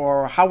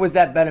 or how was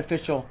that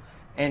beneficial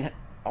and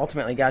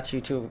ultimately got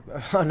you to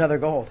another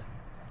gold?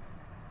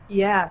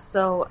 Yeah,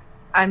 so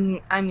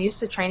I'm used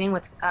to training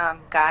with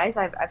guys.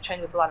 I've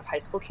trained with a lot of high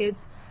school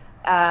kids,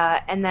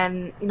 and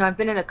then I've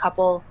been in a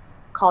couple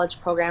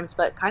college programs,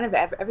 but kind of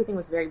everything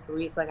was very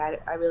brief. Like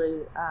I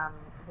really I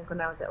think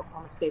when I was at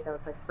Oklahoma State, that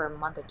was like for a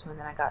month or two, and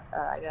then I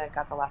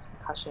got the last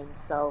concussion.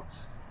 So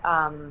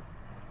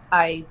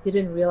I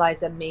didn't realize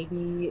that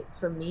maybe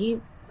for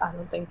me, I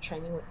don't think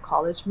training with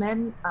college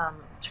men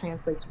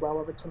translates well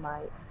over to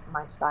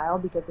my style,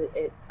 because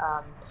it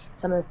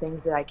some of the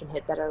things that I can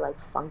hit that are like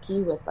funky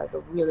with like a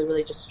really,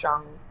 really just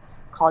strong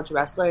college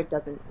wrestler, it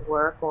doesn't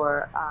work,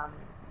 or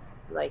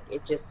like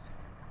it just,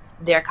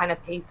 their kind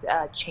of pace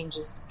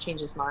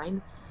changes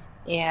mine.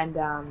 And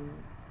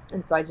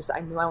so I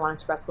knew I wanted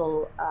to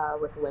wrestle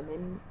with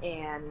women,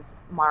 and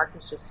Mark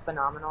is just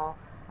phenomenal.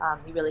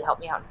 He really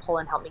helped me out in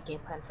Poland, helped me game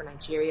plan for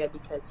Nigeria,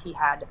 because he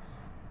had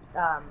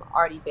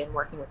already been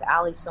working with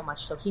Ali so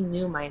much, so he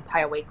knew my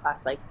entire weight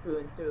class like through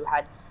and through,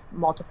 had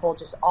multiple,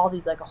 just all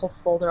these, like a whole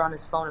folder on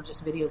his phone of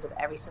just videos of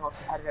every single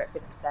competitor at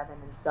 57.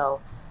 And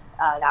so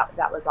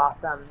that was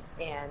awesome.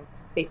 And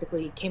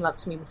basically came up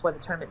to me before the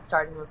tournament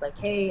started and was like,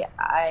 "Hey,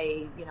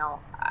 I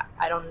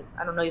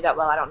don't know you that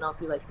well. I don't know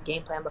if you like to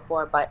game plan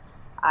before, but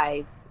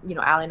Ali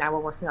and I were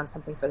working on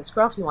something for this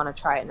girl, if you want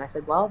to try it." And I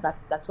said, "Well,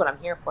 that's what I'm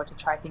here for, to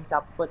try things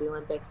out before the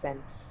Olympics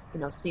and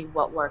see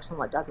what works and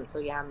what doesn't." So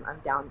yeah, I'm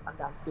down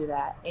to do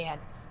that.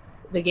 And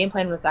the game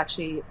plan was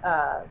actually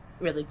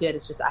really good.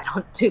 It's just I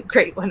don't do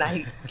great when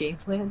I game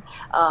plan.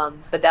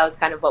 But that was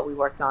kind of what we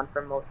worked on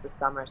for most of the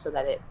summer, so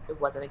that it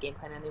wasn't a game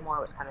plan anymore.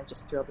 It was kind of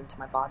just drilled into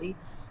my body.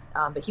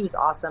 But he was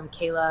awesome.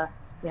 Kayla,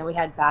 we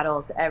had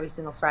battles every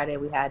single Friday.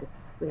 We had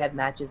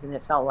matches, and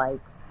it felt like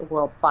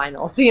world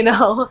finals,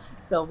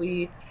 So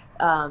we,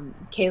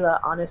 Kayla,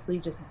 honestly,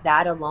 just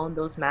that alone,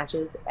 those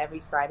matches every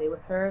Friday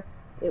with her,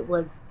 it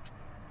was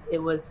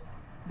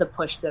the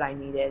push that I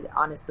needed.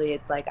 Honestly,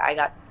 it's like I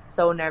got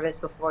so nervous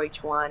before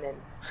each one, and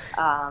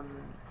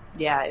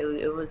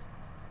it was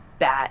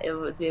bad.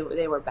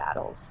 They were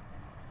battles,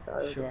 so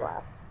it was a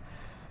blast.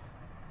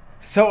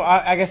 So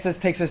I guess this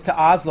takes us to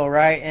Oslo,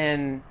 right?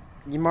 And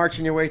you're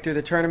marching your way through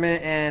the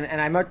tournament,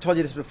 and I told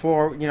you this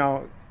before.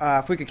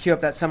 If we could cue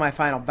up that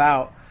semifinal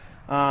bout,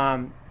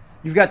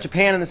 you've got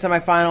Japan in the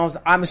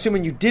semifinals. I'm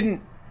assuming you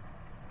didn't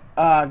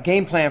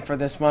game plan for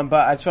this one,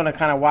 but I just want to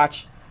kind of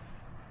watch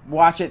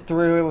it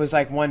through. It was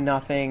like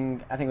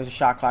 1-0. I think it was a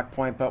shot clock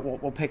point, but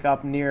we'll pick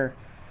up near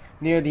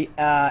the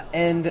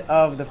end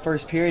of the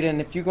first period.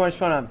 And if you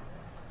just want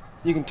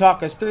to, you can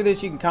talk us through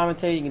this. You can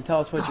commentate. You can tell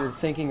us what you're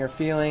thinking or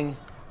feeling.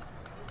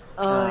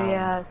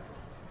 Yeah.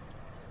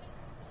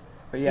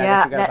 But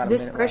yeah,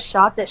 this first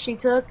shot that she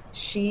took,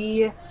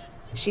 she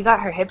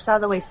got her hips out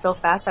of the way so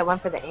fast. I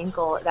went for the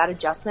ankle. That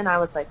adjustment, I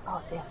was like,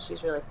 oh damn,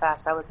 she's really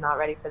fast. I was not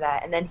ready for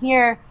that. And then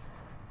here,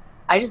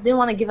 I just didn't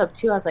want to give up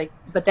too. I was like,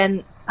 but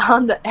then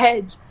on the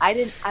edge, I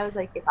was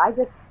like, if I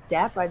just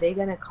step, are they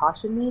gonna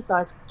caution me? So I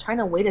was trying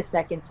to wait a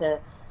second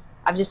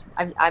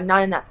I'm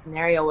not in that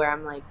scenario where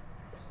I'm like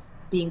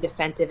being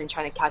defensive and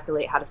trying to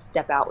calculate how to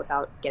step out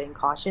without getting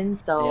cautioned.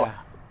 So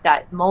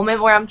that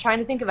moment where I'm trying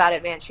to think about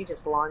it, man, she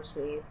just launched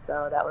me.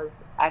 So that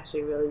was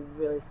actually really,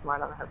 really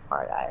smart on her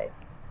part. I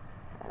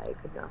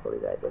could not believe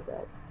that I did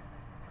that.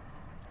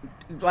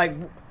 Like,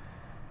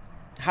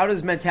 how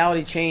does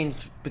mentality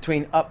change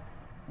between up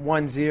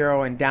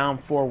 1-0 and down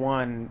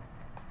 4-1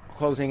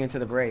 closing into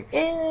the break?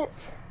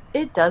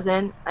 It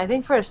doesn't. I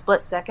think for a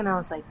split second I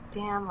was like,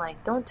 damn,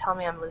 like don't tell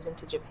me I'm losing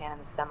to Japan in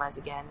the semis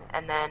again.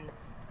 And then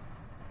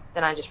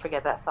I just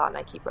forget that thought and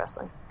I keep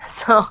wrestling.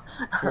 So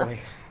really?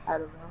 I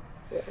don't know.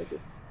 It was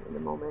just in the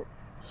moment.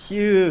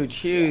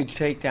 Huge Yeah,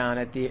 takedown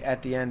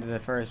at the end of the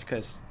first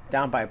because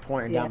down by a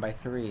point or yeah, down by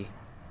three.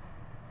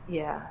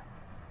 yeah,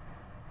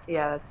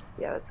 yeah.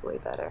 That's way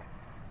better.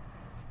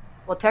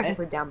 Well, Eh,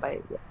 technically down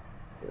by yeah,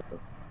 2,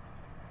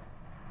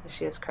 'cause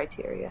she has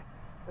criteria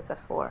with the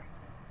 4.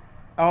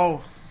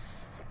 oh,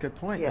 good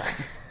point. Yeah,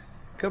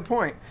 Good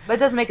point. but it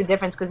doesn't make a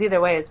difference because either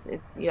way,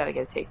 you got to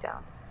get a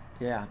takedown.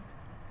 Yeah.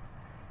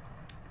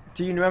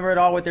 Do you remember at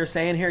all what they're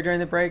saying here during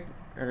the break,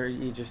 or are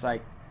you just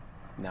like,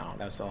 no,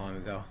 that was so long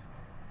ago?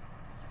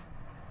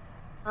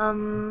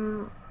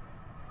 Um,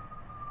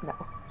 no.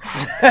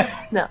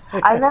 No,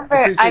 I I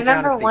appreciate your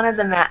remember honesty. one of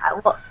the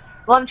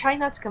well, I'm trying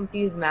not to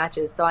confuse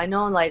matches, so I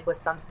know like with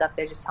some stuff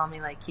they just tell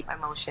me like keep my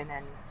motion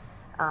and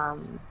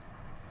um,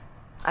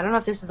 I don't know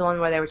if this is the one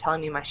where they were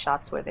telling me my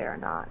shots were there or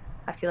not.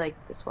 I feel like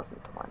this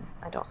wasn't the one.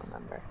 I don't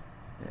remember.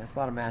 Yeah, it's a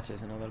lot of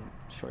matches in a little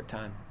short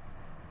time.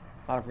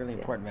 A lot of really Yeah.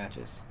 important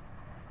matches.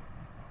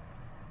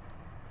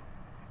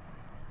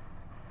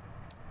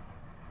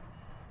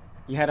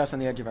 You had us on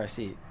the edge of our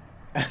seat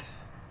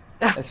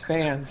as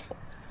fans.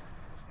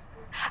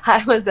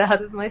 I was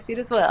out of my seat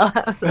as well.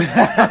 I was on the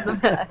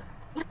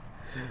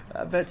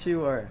I mat. bet you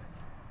were.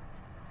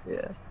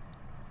 Yeah.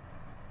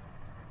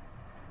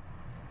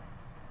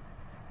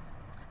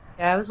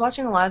 Yeah, I was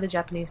watching a lot of the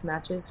Japanese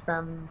matches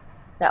from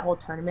that whole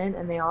tournament,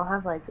 and they all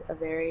have like a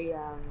very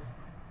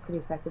pretty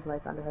effective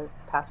like underhook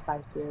pass by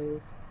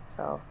series.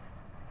 So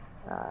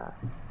uh,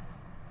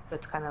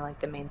 that's kind of like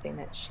the main thing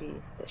that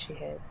she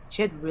hit.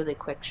 She had really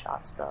quick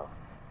shots though.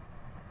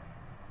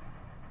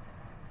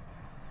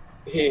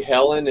 Hey,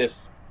 Helen,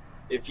 if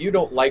you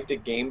don't like the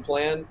game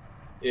plan,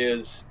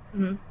 is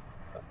Hmm.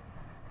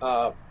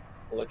 I'll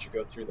let you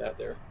go through that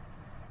there.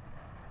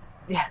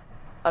 Yeah.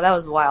 Oh, that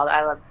was wild.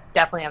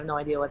 Definitely have no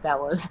idea what that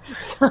was.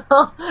 So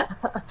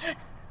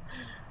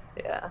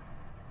yeah.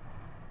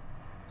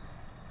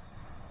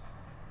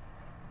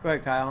 Go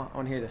ahead, Kyle. I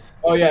want to hear this.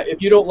 Oh yeah,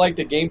 if you don't like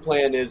the game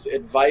plan, is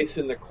advice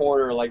in the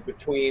corner like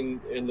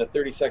between in the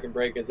 30-second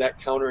break, is that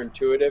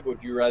counterintuitive?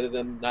 Would you rather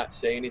them not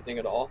say anything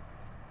at all?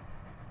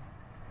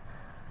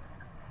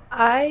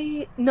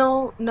 I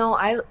no no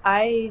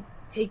I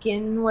take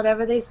in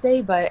whatever they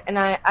say, but and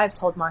I've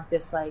told Mark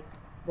this like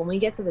when we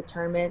get to the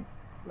tournament,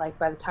 like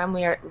by the time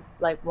we are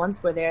like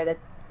once we're there,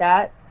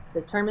 that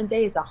the tournament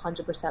day is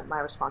 100% my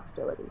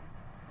responsibility.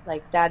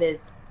 Like that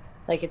is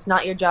like it's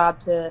not your job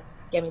to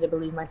get me to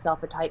believe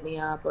myself or type me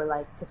up or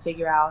like to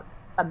figure out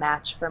a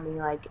match for me.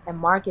 Like and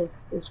Mark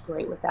is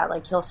great with that.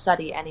 Like he'll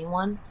study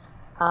anyone,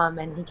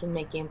 and he can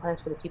make game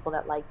plans for the people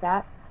that like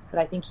that. But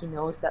I think he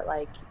knows that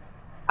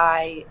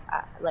I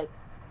like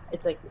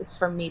it's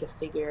for me to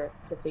figure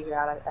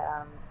out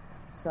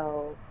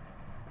so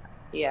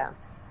yeah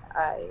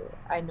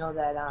I know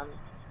that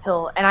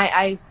he'll and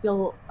I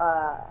feel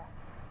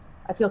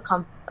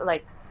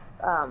like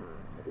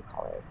what do you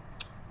call it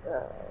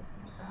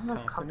I don't know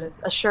if Confident.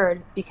 confidence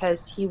assured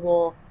because he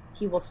will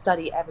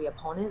study every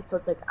opponent, so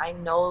it's like I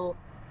know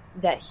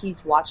that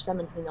he's watched them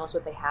and he knows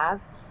what they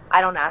have.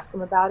 I don't ask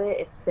him about it.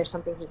 If there's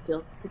something he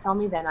feels to tell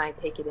me, then I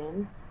take it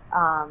in.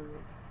 um,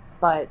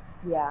 but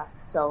yeah,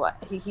 so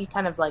he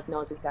kind of like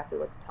knows exactly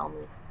what to tell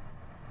me.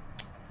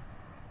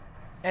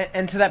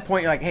 And to that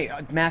point, you're like, hey,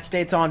 match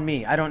date's on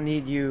me. I don't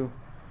need you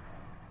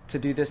to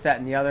do this, that,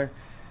 and the other.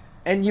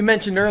 And you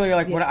mentioned earlier,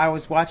 like when Yeah. I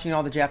was watching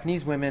all the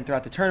Japanese women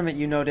throughout the tournament,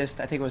 you noticed,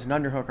 I think it was an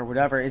underhook or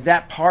whatever. Is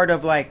that part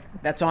of like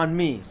that's on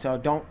me? So I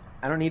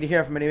don't need to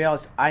hear from anybody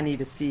else. I need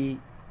to see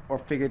or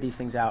figure these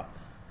things out.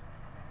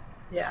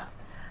 Yeah.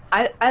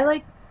 I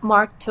like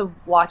Mark to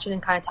watch it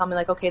and kind of tell me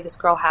like, okay, this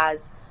girl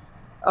has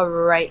a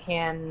right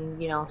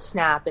hand,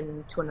 snap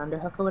into an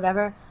underhook or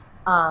whatever.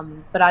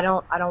 But I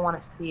don't want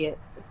to see it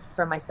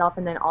for myself,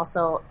 and then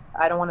also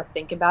I don't want to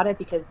think about it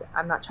because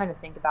I'm not trying to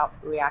think about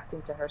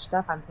reacting to her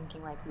stuff. I'm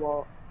thinking like,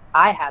 well,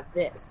 I have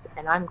this,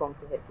 and I'm going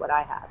to hit what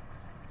I have.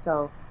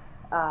 So,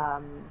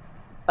 um,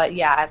 but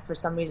yeah, for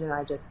some reason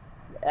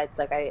it's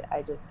like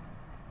I just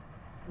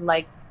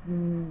like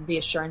the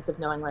assurance of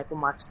knowing like, well,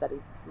 Mark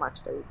studied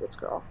this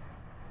girl.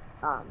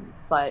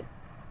 But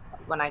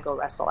when I go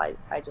wrestle,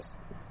 I just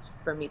it's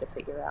for me to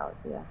figure out.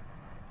 Yeah.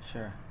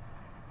 Sure.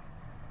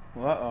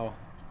 Uh-oh.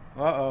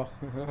 Uh-oh.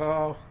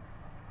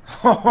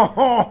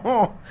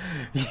 Uh-oh.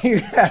 You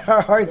had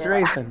our hearts Yeah.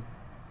 racing.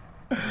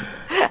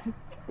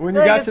 When I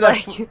you feel got like to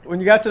it's that like, when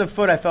you got to the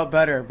foot, I felt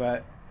better,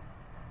 but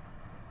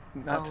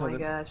not oh till my the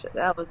gosh,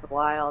 that was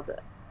wild.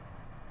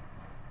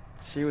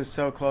 she was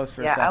so close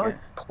for a Yeah, I was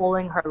second.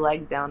 pulling her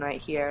leg down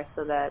right here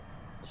so that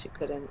she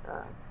couldn't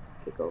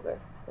kick over.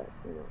 But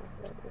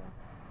but, yeah.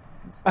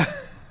 It's fine.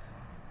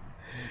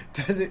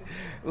 Does it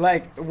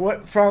like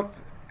what from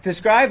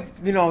describe,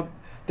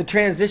 the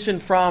transition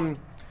from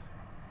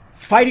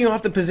fighting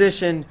off the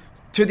position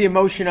to the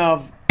emotion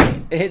of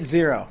it hit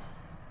zero.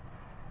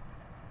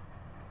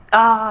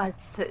 Ah,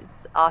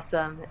 it's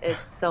awesome.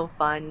 It's so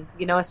fun.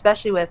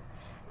 Especially with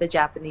the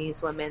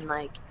Japanese women.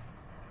 Like,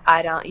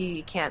 I don't,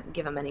 you can't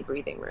give them any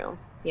breathing room.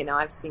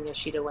 I've seen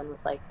Yoshida win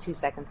with like 2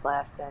 seconds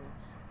left, and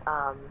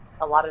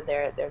A lot of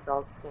their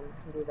girls can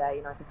do that.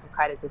 I think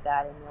Hokkaido did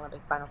that in the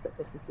Olympic finals at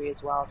 53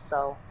 as well.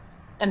 So,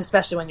 and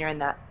especially when you're in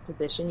that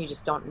position, you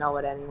just don't know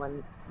what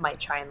anyone might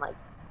try and like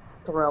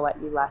throw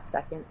at you last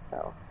second.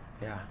 So,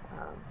 Yeah.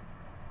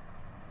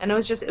 And it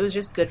was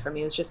just good for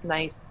me. It was just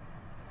nice.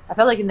 I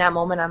felt like in that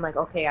moment, I'm like,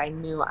 okay, I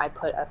knew I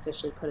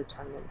officially put a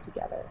tournament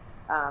together.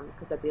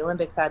 Because at the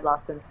Olympics, I'd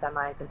lost in the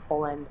semis in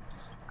Poland.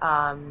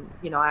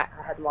 I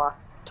had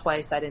lost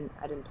twice. I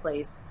didn't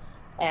place,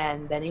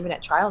 and then even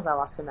at trials, I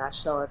lost a match.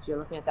 So if you're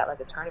looking at that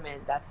like a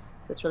tournament, that's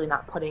really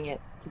not putting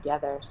it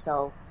together.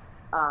 So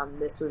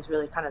this was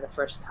really kind of the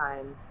first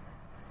time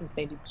since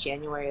maybe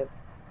January of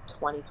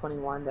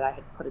 2021 that I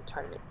had put a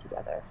tournament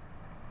together.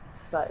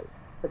 But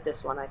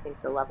this one, I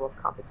think the level of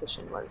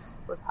competition was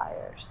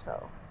higher.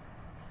 So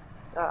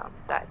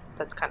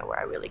that's kind of where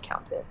I really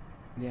counted.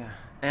 Yeah,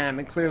 and I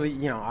mean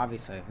clearly,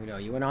 obviously,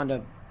 you went on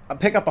to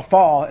pick up a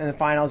fall in the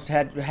finals,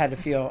 had to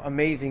feel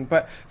amazing.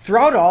 But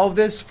throughout all of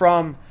this,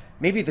 from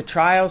maybe the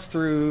trials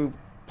through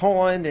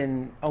Poland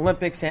and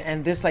Olympics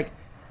and this, like,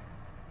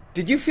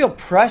 did you feel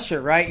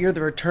pressure? Right, you're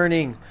the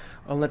returning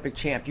Olympic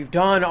champ. You've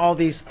done all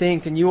these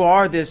things, and you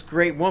are this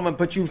great woman.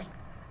 But you've,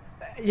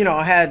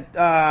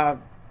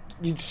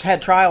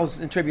 had trials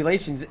and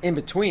tribulations in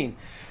between.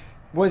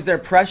 Was there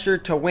pressure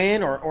to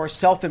win, or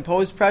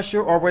self-imposed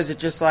pressure, or was it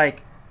just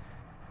like,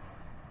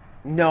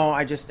 no,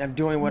 I'm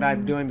doing what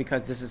I'm doing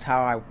because this is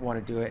how I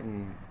want to do it,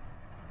 and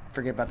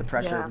forget about the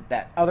pressure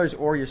that others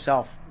or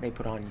yourself may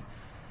put on you?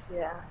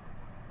 Yeah.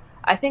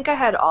 I think I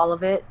had all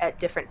of it at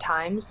different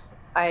times.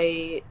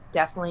 I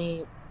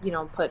definitely,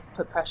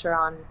 put pressure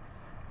on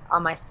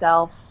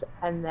myself,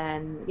 and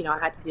then, I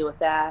had to deal with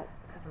that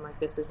because I'm like,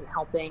 this isn't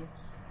helping.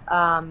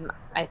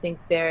 I think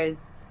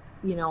there's,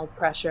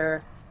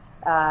 pressure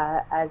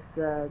as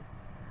the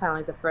kind of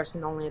like the first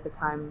and only at the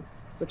time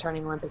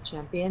returning Olympic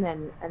champion,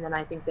 and then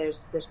I think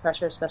there's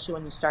pressure, especially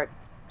when you start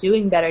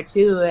doing better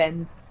too,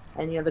 and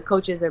the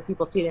coaches or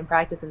people see it in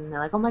practice and they're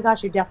like, oh my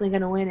gosh, you're definitely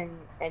going to win,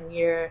 and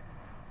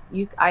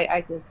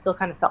I still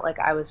kind of felt like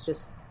I was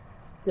just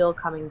still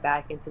coming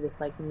back into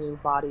this like new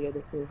body or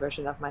this new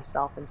version of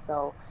myself, and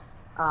so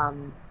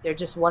there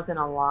just wasn't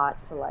a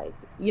lot to like,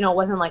 it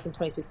wasn't like in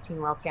 2016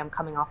 where, okay, I'm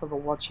coming off of a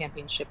world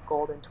championship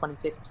gold in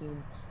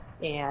 2015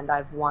 and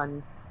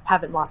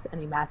haven't lost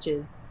any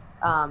matches,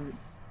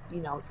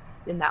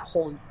 in that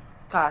whole,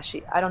 gosh,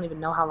 I don't even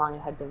know how long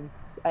it had been.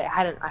 I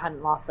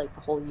hadn't lost like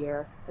the whole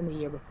year and the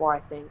year before, I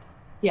think.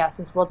 Yeah,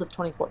 since Worlds of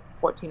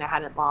 2014, I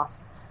hadn't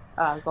lost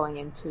going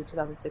into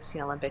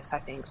 2016 Olympics, I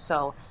think.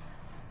 So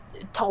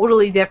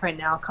totally different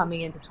now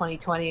coming into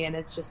 2020, and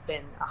it's just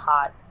been a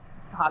hot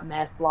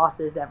mess,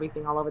 losses,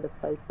 everything all over the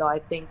place. So I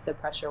think the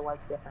pressure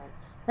was different.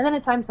 And then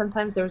at times,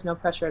 sometimes there was no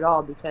pressure at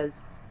all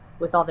because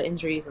with all the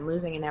injuries and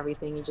losing and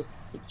everything, it just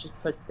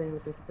puts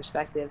things into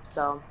perspective.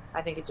 So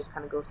I think it just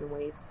kind of goes in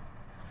waves.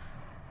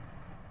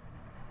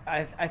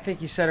 I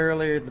think you said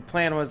earlier the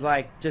plan was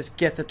like just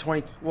get the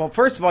 20. Well,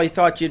 first of all, you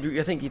thought you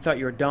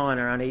were done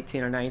around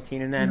 18 or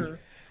 19, and then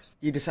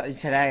you said,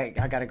 hey,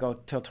 I got to go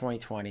till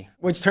 2020,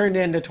 which turned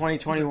into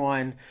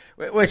 2021,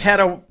 which had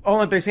a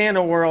Olympics and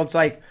a Worlds.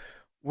 Like,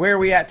 where are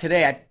we at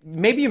today?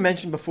 Maybe you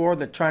mentioned before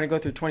that trying to go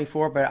through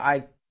 24,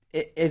 but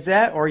is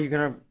that, or are you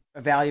going to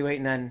evaluate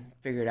and then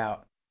figure it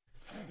out?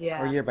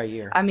 Yeah. Or year by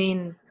year? I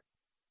mean,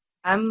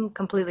 I'm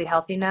completely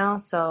healthy now,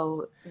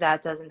 so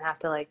that doesn't have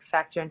to like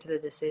factor into the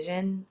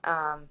decision,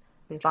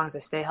 as long as I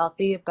stay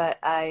healthy. But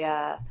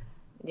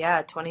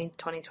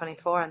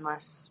 2024,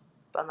 unless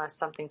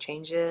something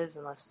changes,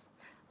 unless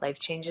life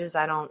changes,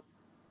 I don't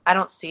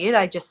see it.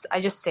 I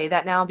just say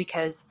that now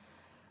because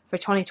for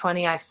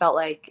 2020, I felt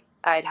like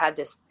I'd had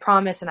this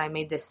promise and I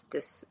made this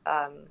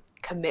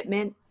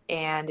commitment,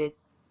 and it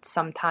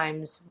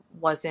sometimes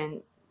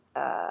wasn't.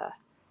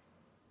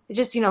 It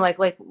just, like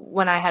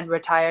when I had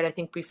retired, I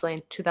think briefly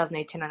in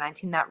 2018 or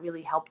 19, that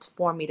really helped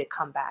for me to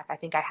come back. I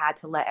think I had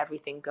to let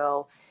everything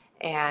go.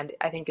 And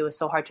I think it was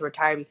so hard to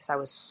retire because I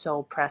was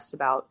so pressed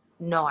about,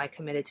 no, I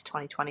committed to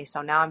 2020.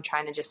 So now I'm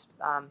trying to just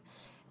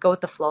go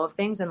with the flow of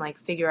things and like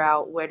figure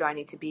out where do I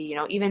need to be,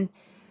 even,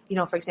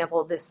 for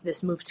example,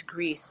 this move to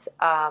Greece.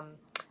 I'm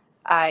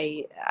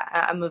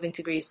moving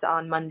to Greece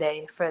on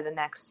Monday for the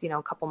next,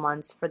 couple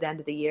months for the end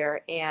of the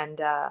year. And,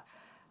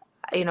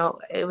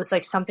 it was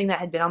like something that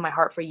had been on my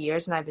heart for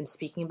years, and I've been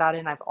speaking about it,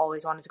 and I've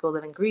always wanted to go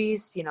live in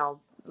Greece,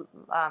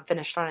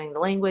 finish learning the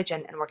language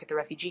and work at the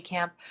refugee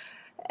camp.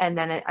 And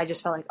then I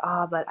just felt like,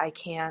 but I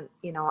can't,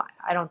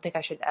 I don't think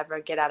I should ever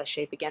get out of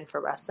shape again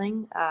for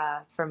wrestling,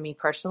 for me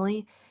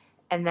personally.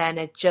 And then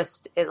I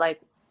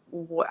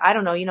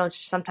don't know,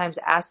 sometimes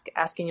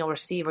asking you'll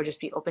receive, or just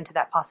be open to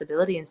that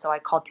possibility. And so I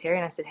called Terry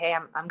and I said, hey,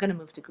 I'm going to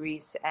move to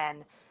Greece,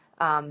 and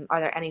are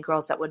there any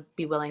girls that would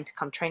be willing to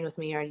come train with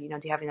me, or, do you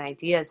have any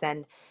ideas?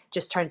 And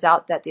just turns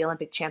out that the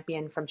Olympic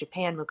champion from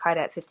Japan, Mukaida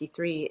at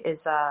 53,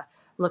 is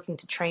looking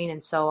to train.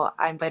 And so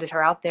I invited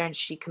her out there, and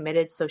she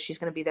committed. So she's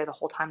going to be there the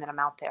whole time that I'm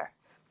out there.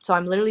 So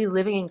I'm literally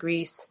living in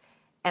Greece,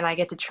 and I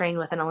get to train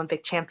with an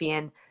Olympic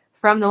champion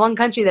from the one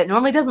country that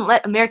normally doesn't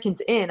let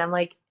Americans in. I'm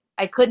like,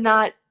 I could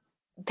not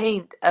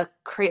paint a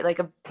create like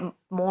a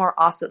more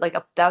awesome like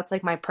that's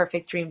like my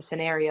perfect dream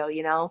scenario,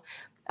 you know.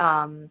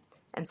 And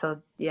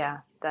so yeah,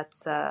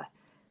 that's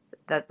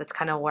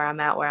kind of where I'm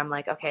at, where I'm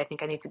like, okay, I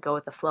think I need to go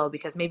with the flow,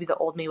 because maybe the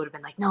old me would have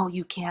been like, no,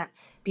 you can't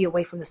be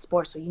away from the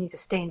sport, so you need to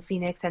stay in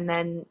Phoenix, and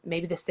then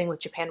maybe this thing with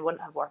Japan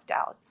wouldn't have worked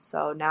out.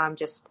 So now I'm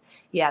just,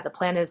 yeah, the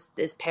plan is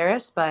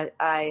Paris, but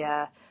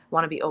I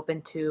want to be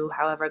open to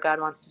however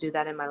God wants to do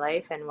that in my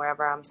life, and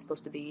wherever I'm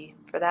supposed to be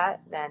for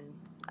that, then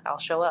I'll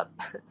show up.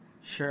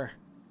 Sure.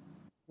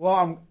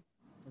 Well,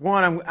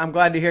 I'm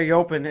glad to hear you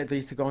open at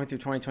least to going through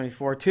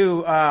 2024.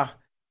 Two,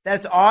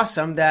 that's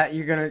awesome that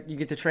you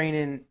get to train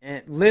in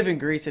and live in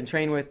Greece and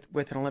train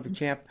with an Olympic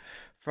champ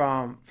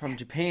from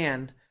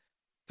Japan.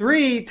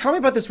 Three, tell me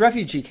about this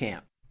refugee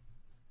camp.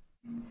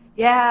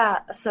 Yeah,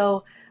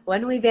 so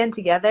When We Band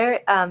Together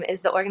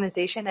is the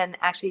organization, and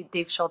actually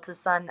Dave Schultz's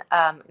son,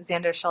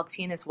 Xander Schultz,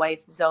 he and his wife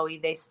Zoe,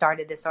 they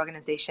started this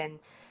organization.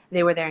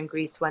 They were there in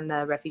Greece when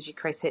the refugee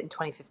crisis hit in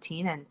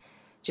 2015, and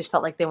just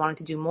felt like they wanted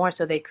to do more,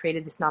 so they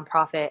created this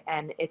nonprofit,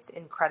 and it's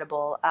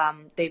incredible.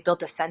 They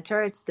built a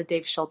center. It's the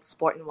Dave Schultz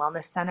Sport and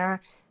Wellness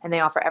Center, and they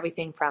offer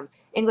everything from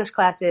English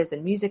classes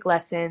and music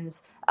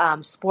lessons,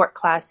 sport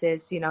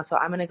classes. You know, so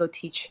I'm gonna go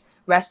teach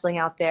wrestling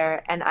out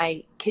there, and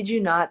I kid you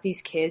not,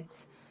 these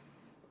kids,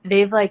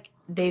 they've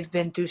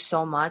been through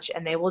so much,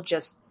 and they will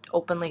just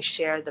openly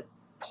share the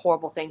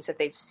horrible things that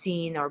they've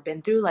seen or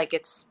been through, like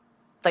it's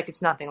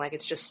nothing, like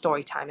it's just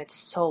story time.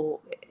 It's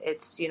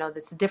you know,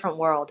 it's a different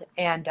world.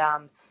 And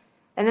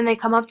then they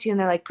come up to you and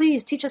they're like,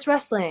 please teach us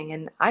wrestling.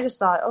 And I just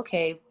thought,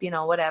 okay, you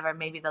know, whatever,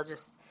 maybe they'll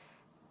just,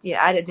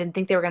 yeah, I didn't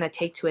think they were going to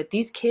take to it.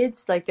 These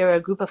kids, like, there were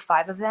a group of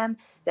 5 of them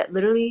that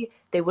literally,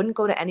 they wouldn't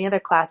go to any other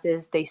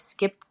classes. They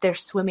skipped their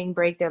swimming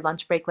break, their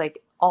lunch break.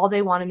 Like, all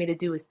they wanted me to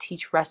do was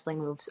teach wrestling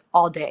moves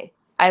all day.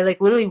 I like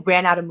literally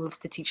ran out of moves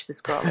to teach this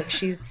girl. Like,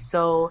 she's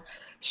so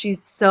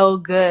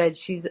good.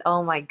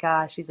 Oh my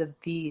gosh, she's a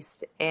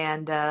beast.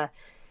 And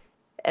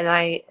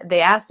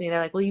they asked me, they're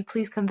like, will you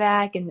please come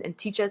back and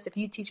teach us? If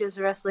you teach us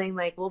wrestling,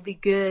 like, we'll be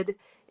good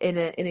in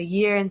a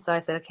year. And so I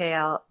said, okay,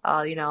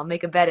 I'll you know, I'll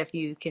make a bet, if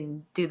you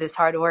can do this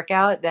hard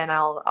workout, then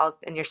I'll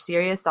and you're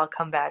serious, I'll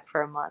come back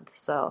for a month.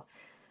 So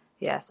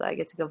yeah, so I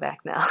get to go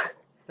back now.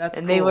 That's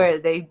And cool.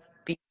 they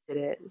beat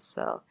it.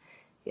 So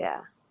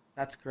yeah.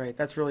 That's great.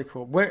 That's really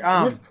cool. Where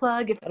Shameless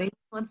plug, if anyone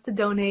wants to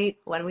donate,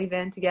 when we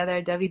band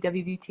together,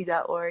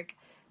 www.bt.org.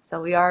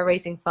 So we are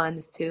raising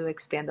funds to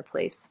expand the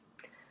place.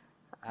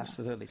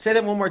 Absolutely. Say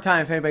that one more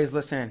time if anybody's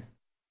listening.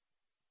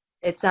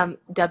 It's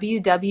www.bt.org,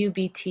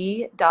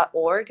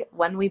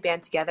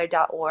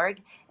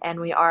 whenwebandtogether.org, and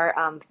we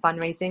are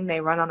fundraising. They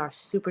run on our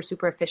super,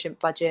 super efficient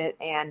budget,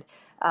 and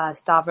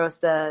Stavros,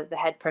 the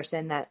head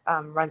person that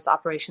runs the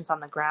operations on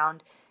the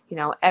ground, you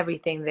know,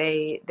 everything.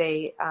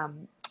 They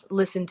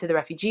listen to the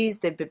refugees.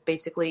 They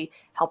basically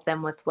help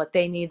them with what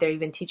they need. They're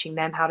even teaching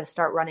them how to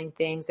start running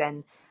things,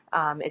 and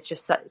it's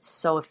just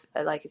so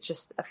like, it's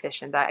just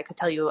efficient. I could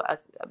tell you a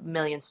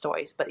million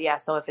stories, but yeah.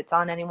 So if it's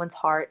on anyone's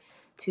heart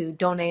to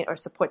donate or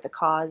support the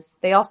cause,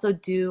 they also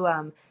do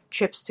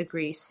trips to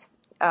Greece,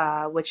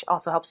 which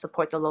also helps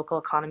support the local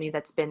economy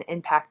that's been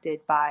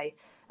impacted by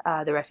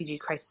the refugee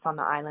crisis on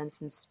the island,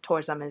 since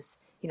tourism is,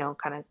 you know,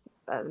 kind of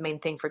the main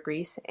thing for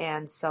Greece.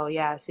 And so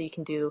yeah, so you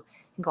can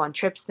go on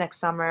trips next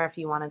summer if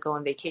you want to go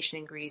on vacation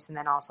in Greece, and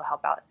then also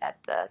help out at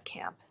the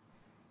camp,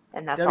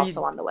 and that's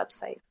also on the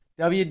website.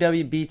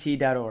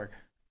 www.bt.org.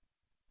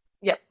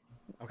 Yep.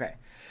 Okay.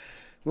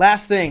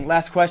 Last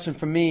question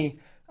from me.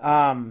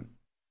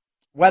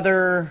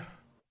 Whether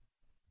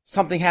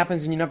something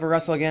happens and you never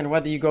wrestle again,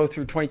 whether you go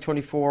through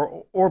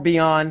 2024 or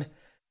beyond,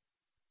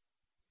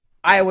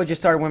 Iowa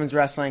just started women's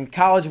wrestling.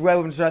 College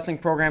women's wrestling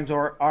programs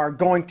are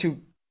going to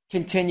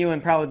continue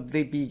and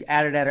probably be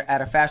added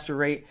at a faster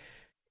rate.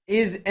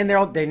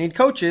 They need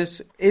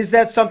coaches. Is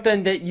that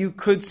something that you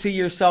could see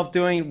yourself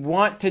doing,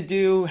 want to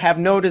do, have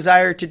no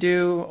desire to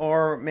do,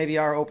 or maybe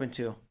are open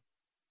to?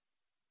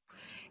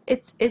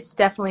 It's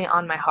definitely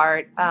on my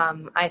heart.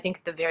 I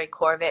think the very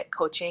core of it,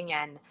 coaching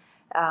and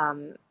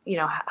you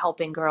know,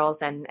 helping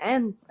girls and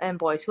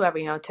boys, whoever,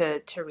 you know,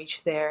 to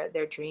reach their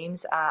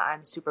dreams.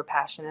 I'm super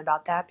passionate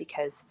about that,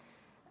 because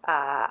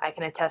I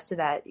can attest to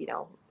that. You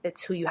know,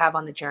 it's who you have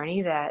on the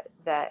journey that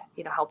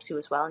you know, helps you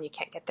as well, and you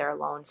can't get there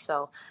alone.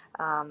 So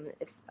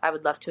if I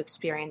would love to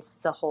experience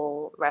the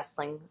whole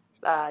wrestling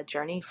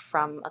journey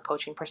from a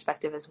coaching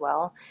perspective as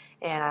well,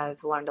 and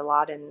I've learned a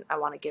lot, and I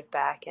want to give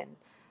back, and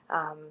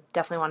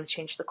definitely want to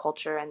change the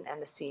culture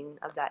and the scene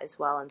of that as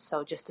well. And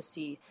so just to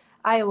see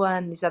Iowa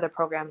and these other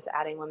programs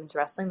adding women's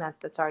wrestling,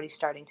 that's already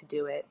starting to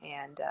do it.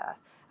 And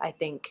I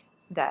think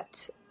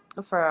that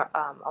for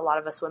a lot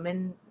of us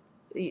women,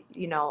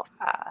 you know,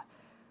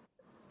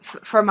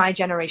 for my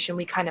generation,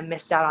 we kind of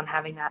missed out on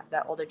having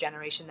that older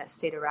generation that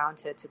stayed around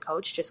to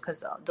coach, just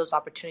because those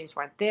opportunities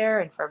weren't there,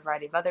 and for a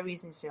variety of other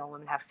reasons. You know,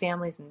 women have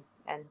families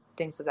and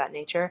things of that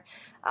nature.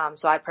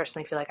 So I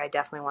personally feel like I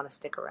definitely want to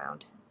stick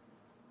around.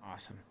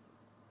 Awesome.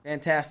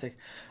 Fantastic.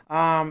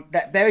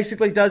 That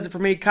basically does it for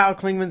me. Kyle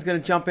Klingman's going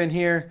to jump in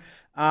here.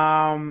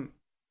 Kyle,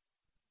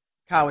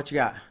 what you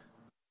got?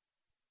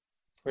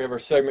 We have our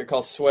segment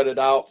called Sweat It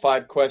Out,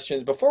 5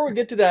 questions. Before we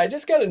get to that, I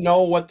just got to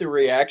know what the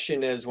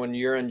reaction is when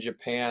you're in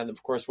Japan.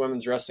 Of course,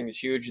 women's wrestling is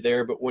huge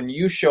there, but when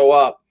you show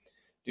up,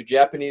 do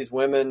Japanese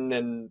women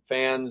and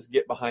fans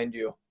get behind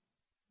you?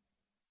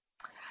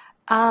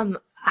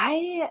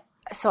 I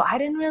so I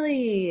didn't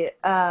really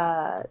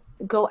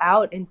go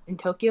out in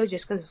Tokyo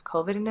just because of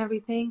COVID and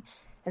everything,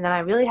 and then I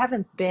really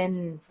haven't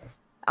been.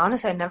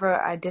 Honestly,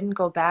 I didn't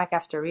go back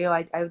after Rio.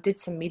 I did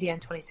some media in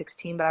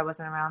 2016, but I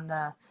wasn't around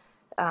the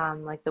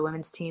like the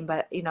women's team.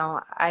 But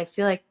I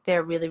feel like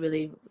they're really,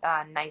 really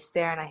nice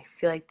there, and I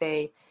feel like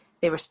they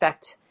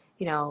respect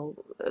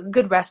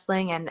good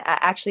wrestling. And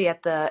actually,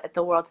 at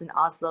the Worlds in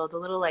Oslo, the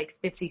little like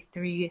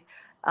 53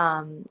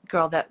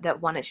 girl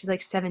that won it, she's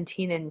like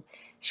 17, and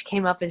she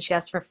came up and she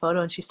asked for a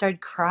photo, and she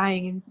started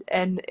crying,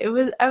 and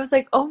I was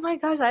like, oh my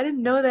gosh, I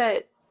didn't know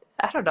that.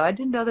 I don't know. I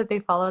didn't know that they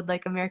followed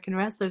like American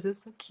wrestlers. It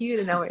was so cute,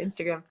 and now we're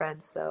Instagram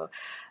friends. So,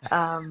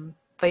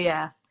 but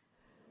yeah.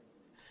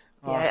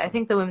 Yeah, I Awesome.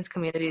 think the women's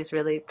community is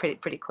really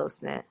pretty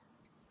close knit.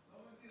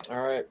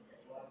 All right.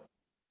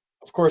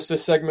 Of course,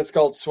 this segment's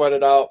called Sweat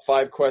It Out,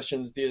 5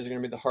 questions. These are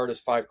going to be the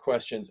hardest 5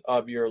 questions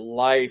of your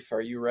life.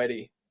 Are you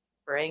ready?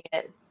 Bring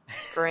it.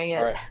 Bring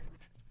All it. right.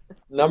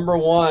 Number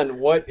 1,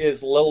 what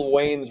is Lil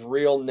Wayne's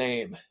real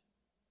name?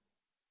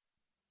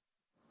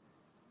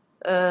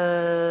 I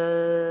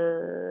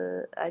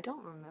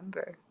don't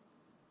remember.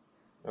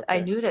 I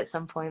Okay. knew it at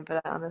some point,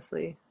 but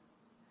honestly,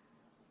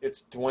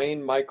 It's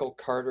Dwayne Michael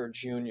Carter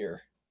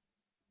Jr.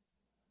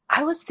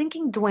 I was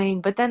thinking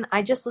Dwayne, but then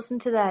I just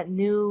listened to that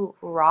new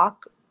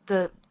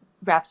the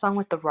rap song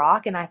with The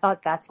Rock, and I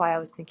thought that's why I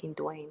was thinking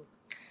Dwayne,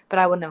 but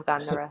I wouldn't have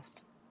gotten the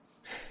rest.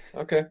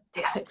 Okay.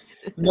 Damn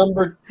it.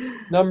 Number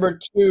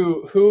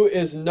 2, who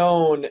is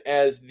known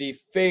as the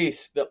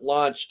face that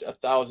launched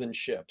 1,000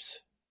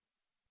 ships?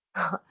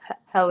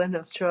 Helen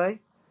of Troy.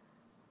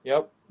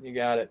 Yep, you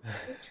got it.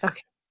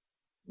 Okay.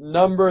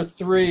 Number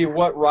 3,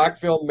 what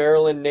Rockville,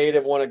 Maryland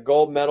native won a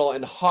gold medal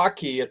in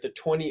hockey at the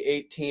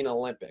 2018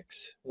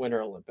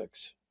 Winter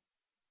Olympics?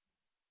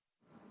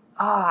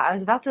 Oh, I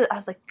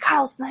was like,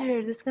 Kyle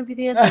Snyder, this is gonna be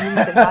the answer. And then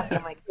you said hockey.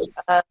 I'm like,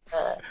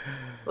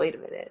 wait a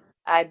minute.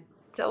 I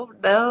don't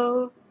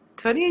know.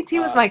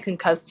 2018 was my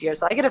concussed year,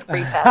 so I get a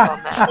free pass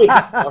on that.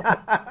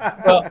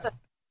 Well,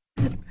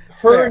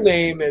 her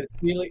name is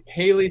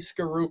Haley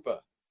Skarupa.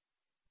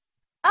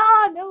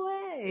 Ah, no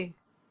way.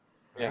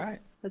 Yeah. All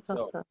right. That's So,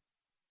 awesome.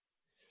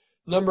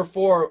 Number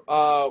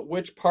 4,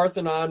 which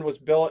Parthenon was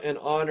built in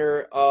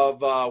honor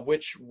of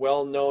which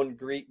well-known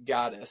Greek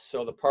goddess?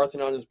 So the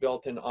Parthenon is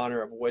built in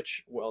honor of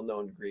which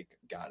well-known Greek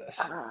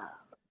goddess?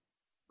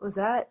 Was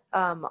that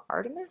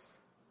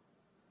Artemis?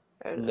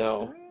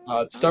 No.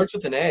 It starts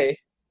with an A.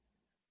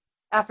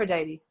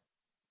 Aphrodite.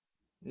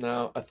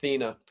 No,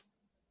 Athena.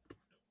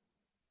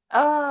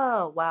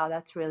 Oh, wow,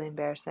 that's really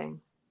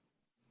embarrassing.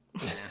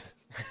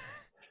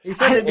 He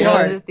said it'd be I didn't know that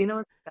hard. Athena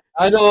was.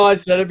 I know, I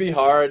said it'd be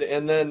hard.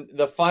 And then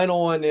the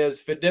final one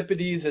is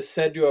Phidippides is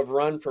said to have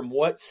run from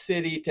what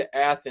city to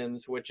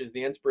Athens, which is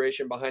the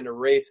inspiration behind a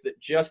race that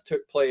just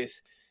took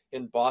place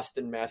in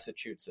Boston,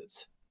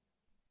 Massachusetts.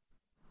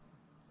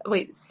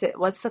 Wait,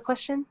 what's the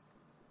question?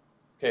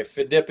 Okay,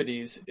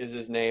 Phidippides is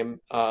his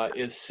name,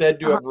 is said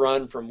to have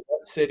run from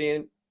what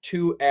city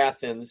to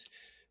Athens,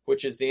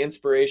 which is the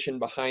inspiration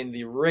behind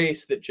the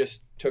race that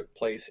just took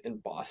place in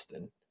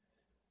Boston.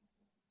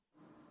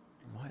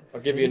 What?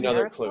 I'll give you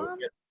another clue. Marathon?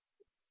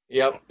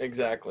 Yep,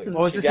 exactly. What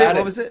was You this? got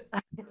What it. was it?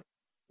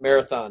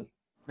 Marathon.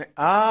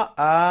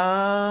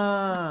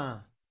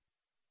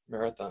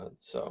 Marathon.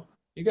 So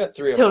you got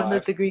 3 of Don't 5.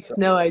 let the Greeks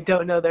know I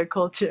don't know their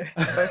culture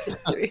or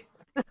history.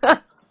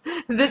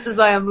 This is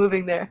why I'm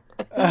moving there.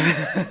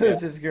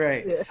 This is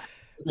great. Yeah.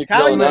 You're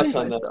Kyle, killing you us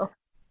bring on that. Myself.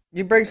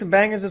 You bring some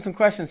bangers and some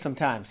questions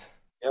sometimes.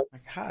 Yep. My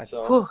God.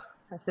 So Whew,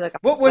 I feel like I'm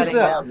What was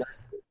sweating the-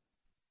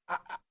 now.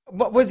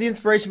 What was the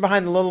inspiration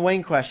behind the Lil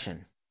Wayne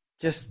question?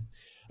 Just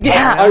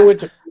Yeah. I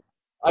went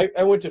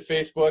to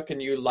Facebook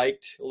and you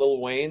liked Lil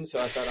Wayne, so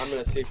I thought I'm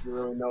gonna see if you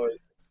really know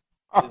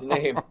his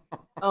name.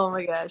 Oh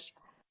my gosh.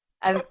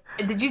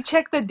 Did you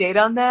check the date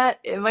on that?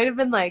 It might have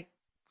been like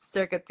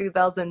circa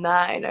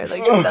 2009 or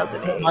like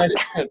 2008.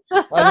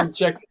 I didn't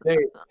check the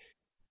date,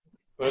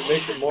 but it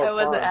makes it more I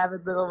was fun. an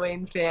avid Lil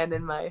Wayne fan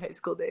in my high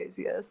school days,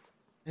 yes.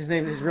 his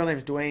real name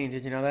is Dwayne.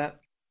 Did you know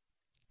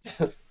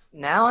that?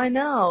 Now I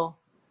know.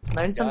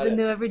 Learn something it.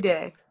 new every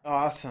day.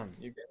 Awesome.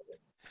 You got it.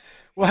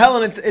 Well,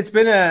 Helen, it's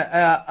been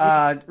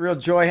a real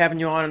joy having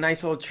you on. A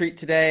nice little treat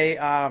today.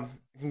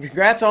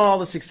 Congrats on all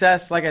the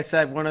success. Like I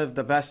said, one of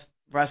the best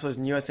wrestlers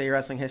in USA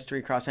wrestling history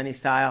across any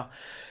style.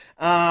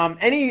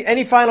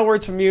 Any final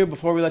words from you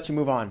before we let you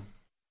move on?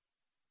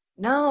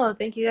 No,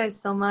 thank you guys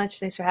so much.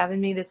 Thanks for having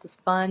me. This was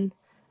fun.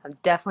 I'm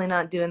definitely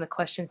not doing the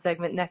question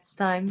segment next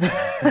time,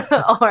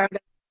 or I'm gonna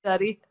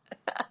study.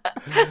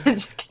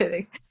 Just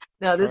kidding.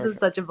 No, this is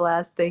such a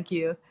blast. Thank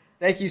you.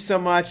 Thank you so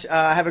much.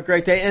 Have a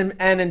great day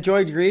and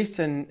enjoy Greece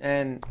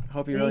and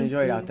hope you really Thank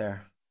enjoy it you. out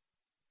there.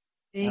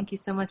 Thank you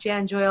so much. Yeah,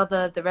 enjoy all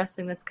the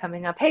wrestling that's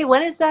coming up. Hey,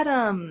 when is that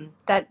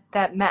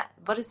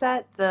what is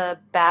that? The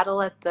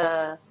battle at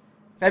the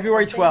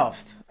February something?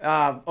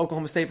 12th.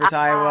 Oklahoma State versus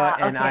Iowa,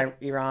 and Okay.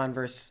 Iran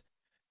versus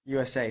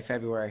USA,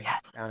 February,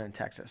 Yes. down in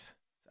Texas.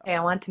 So, Hey, I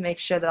want to make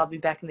sure that I'll be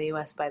back in the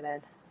U.S. by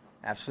then.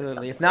 That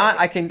absolutely. sounds If not,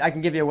 exciting. I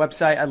can give you a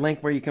website, a link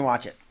where you can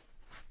watch it.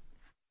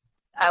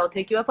 I will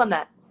take you up on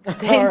that. All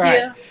Thank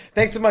right. you.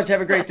 Thanks so much.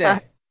 Have a great day.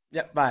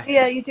 Yep. Bye.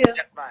 Yeah, you too.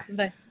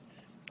 Bye.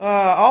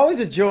 Always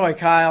a joy,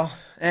 Kyle.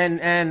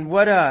 And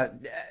what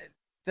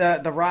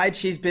the ride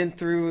she's been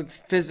through,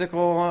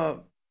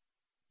 physical,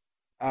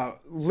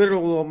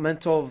 literal,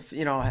 mental,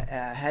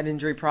 head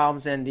injury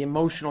problems, and the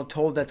emotional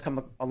toll that's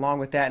come along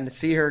with that, and to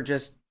see her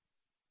just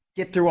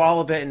get through all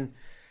of it and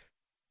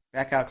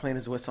back out clean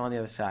as a whistle on the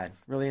other side,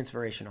 really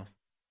inspirational.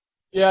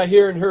 Yeah,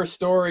 hearing her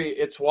story,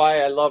 it's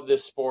why I love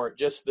this sport.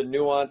 Just the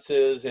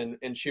nuances,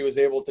 and she was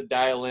able to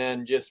dial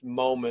in just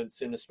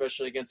moments, and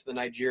especially against the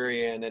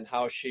Nigerian, and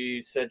how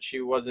she said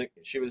she was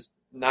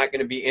not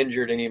going to be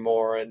injured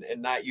anymore, and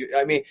not you.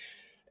 I mean,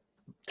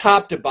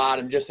 top to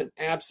bottom, just an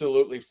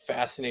absolutely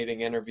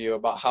fascinating interview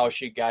about how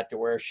she got to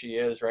where she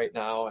is right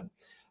now, and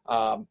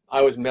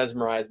I was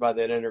mesmerized by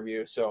that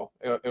interview. So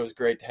it was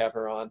great to have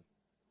her on.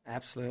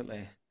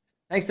 Absolutely.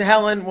 Thanks to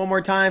Helen one more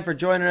time for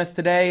joining us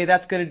today.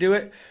 That's going to do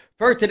it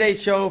for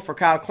today's show. For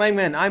Kyle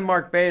Klingman, I'm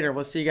Mark Bader.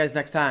 We'll see you guys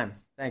next time.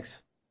 Thanks.